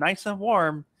comfy, nice and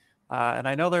warm. And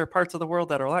I know there are parts of the world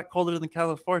that are a lot colder than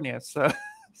California.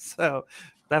 So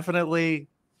definitely,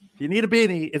 if you need a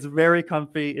beanie, it's very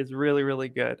comfy. It's really, really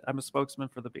good. I'm a spokesman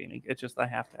for the beanie. It's just I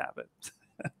have to have it.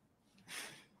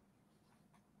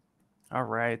 All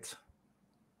right.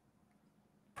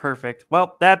 Perfect.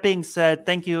 Well, that being said,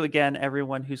 thank you again,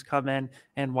 everyone who's come in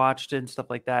and watched and stuff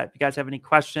like that. If you guys have any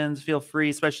questions, feel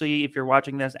free, especially if you're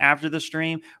watching this after the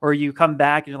stream or you come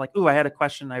back and you're like, oh, I had a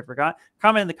question I forgot.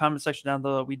 Comment in the comment section down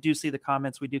below. We do see the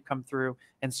comments. We do come through.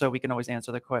 And so we can always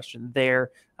answer the question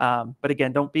there. But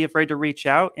again, don't be afraid to reach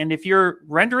out. And if you're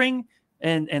rendering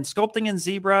and sculpting in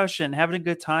ZBrush and having a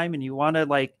good time and you want to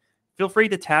like, feel free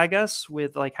to tag us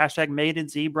with like hashtag made in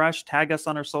ZBrush. Tag us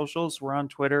on our socials. We're on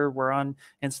Twitter. We're on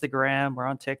Instagram. We're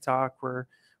on TikTok. We're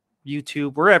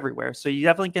YouTube. We're everywhere. So you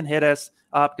definitely can hit us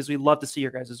up because we love to see your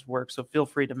guys' work. So feel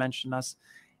free to mention us.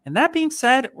 And that being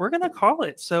said, we're going to call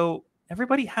it. So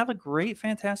everybody have a great,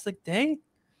 fantastic day.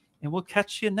 And we'll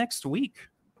catch you next week.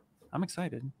 I'm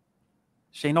excited.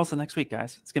 Shane Olsen next week,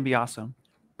 guys. It's going to be awesome.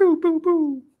 Boo, boo,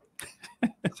 boo.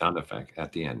 Sound effect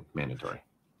at the end, mandatory.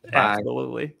 Bye.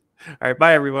 Absolutely. All right.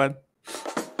 Bye, everyone.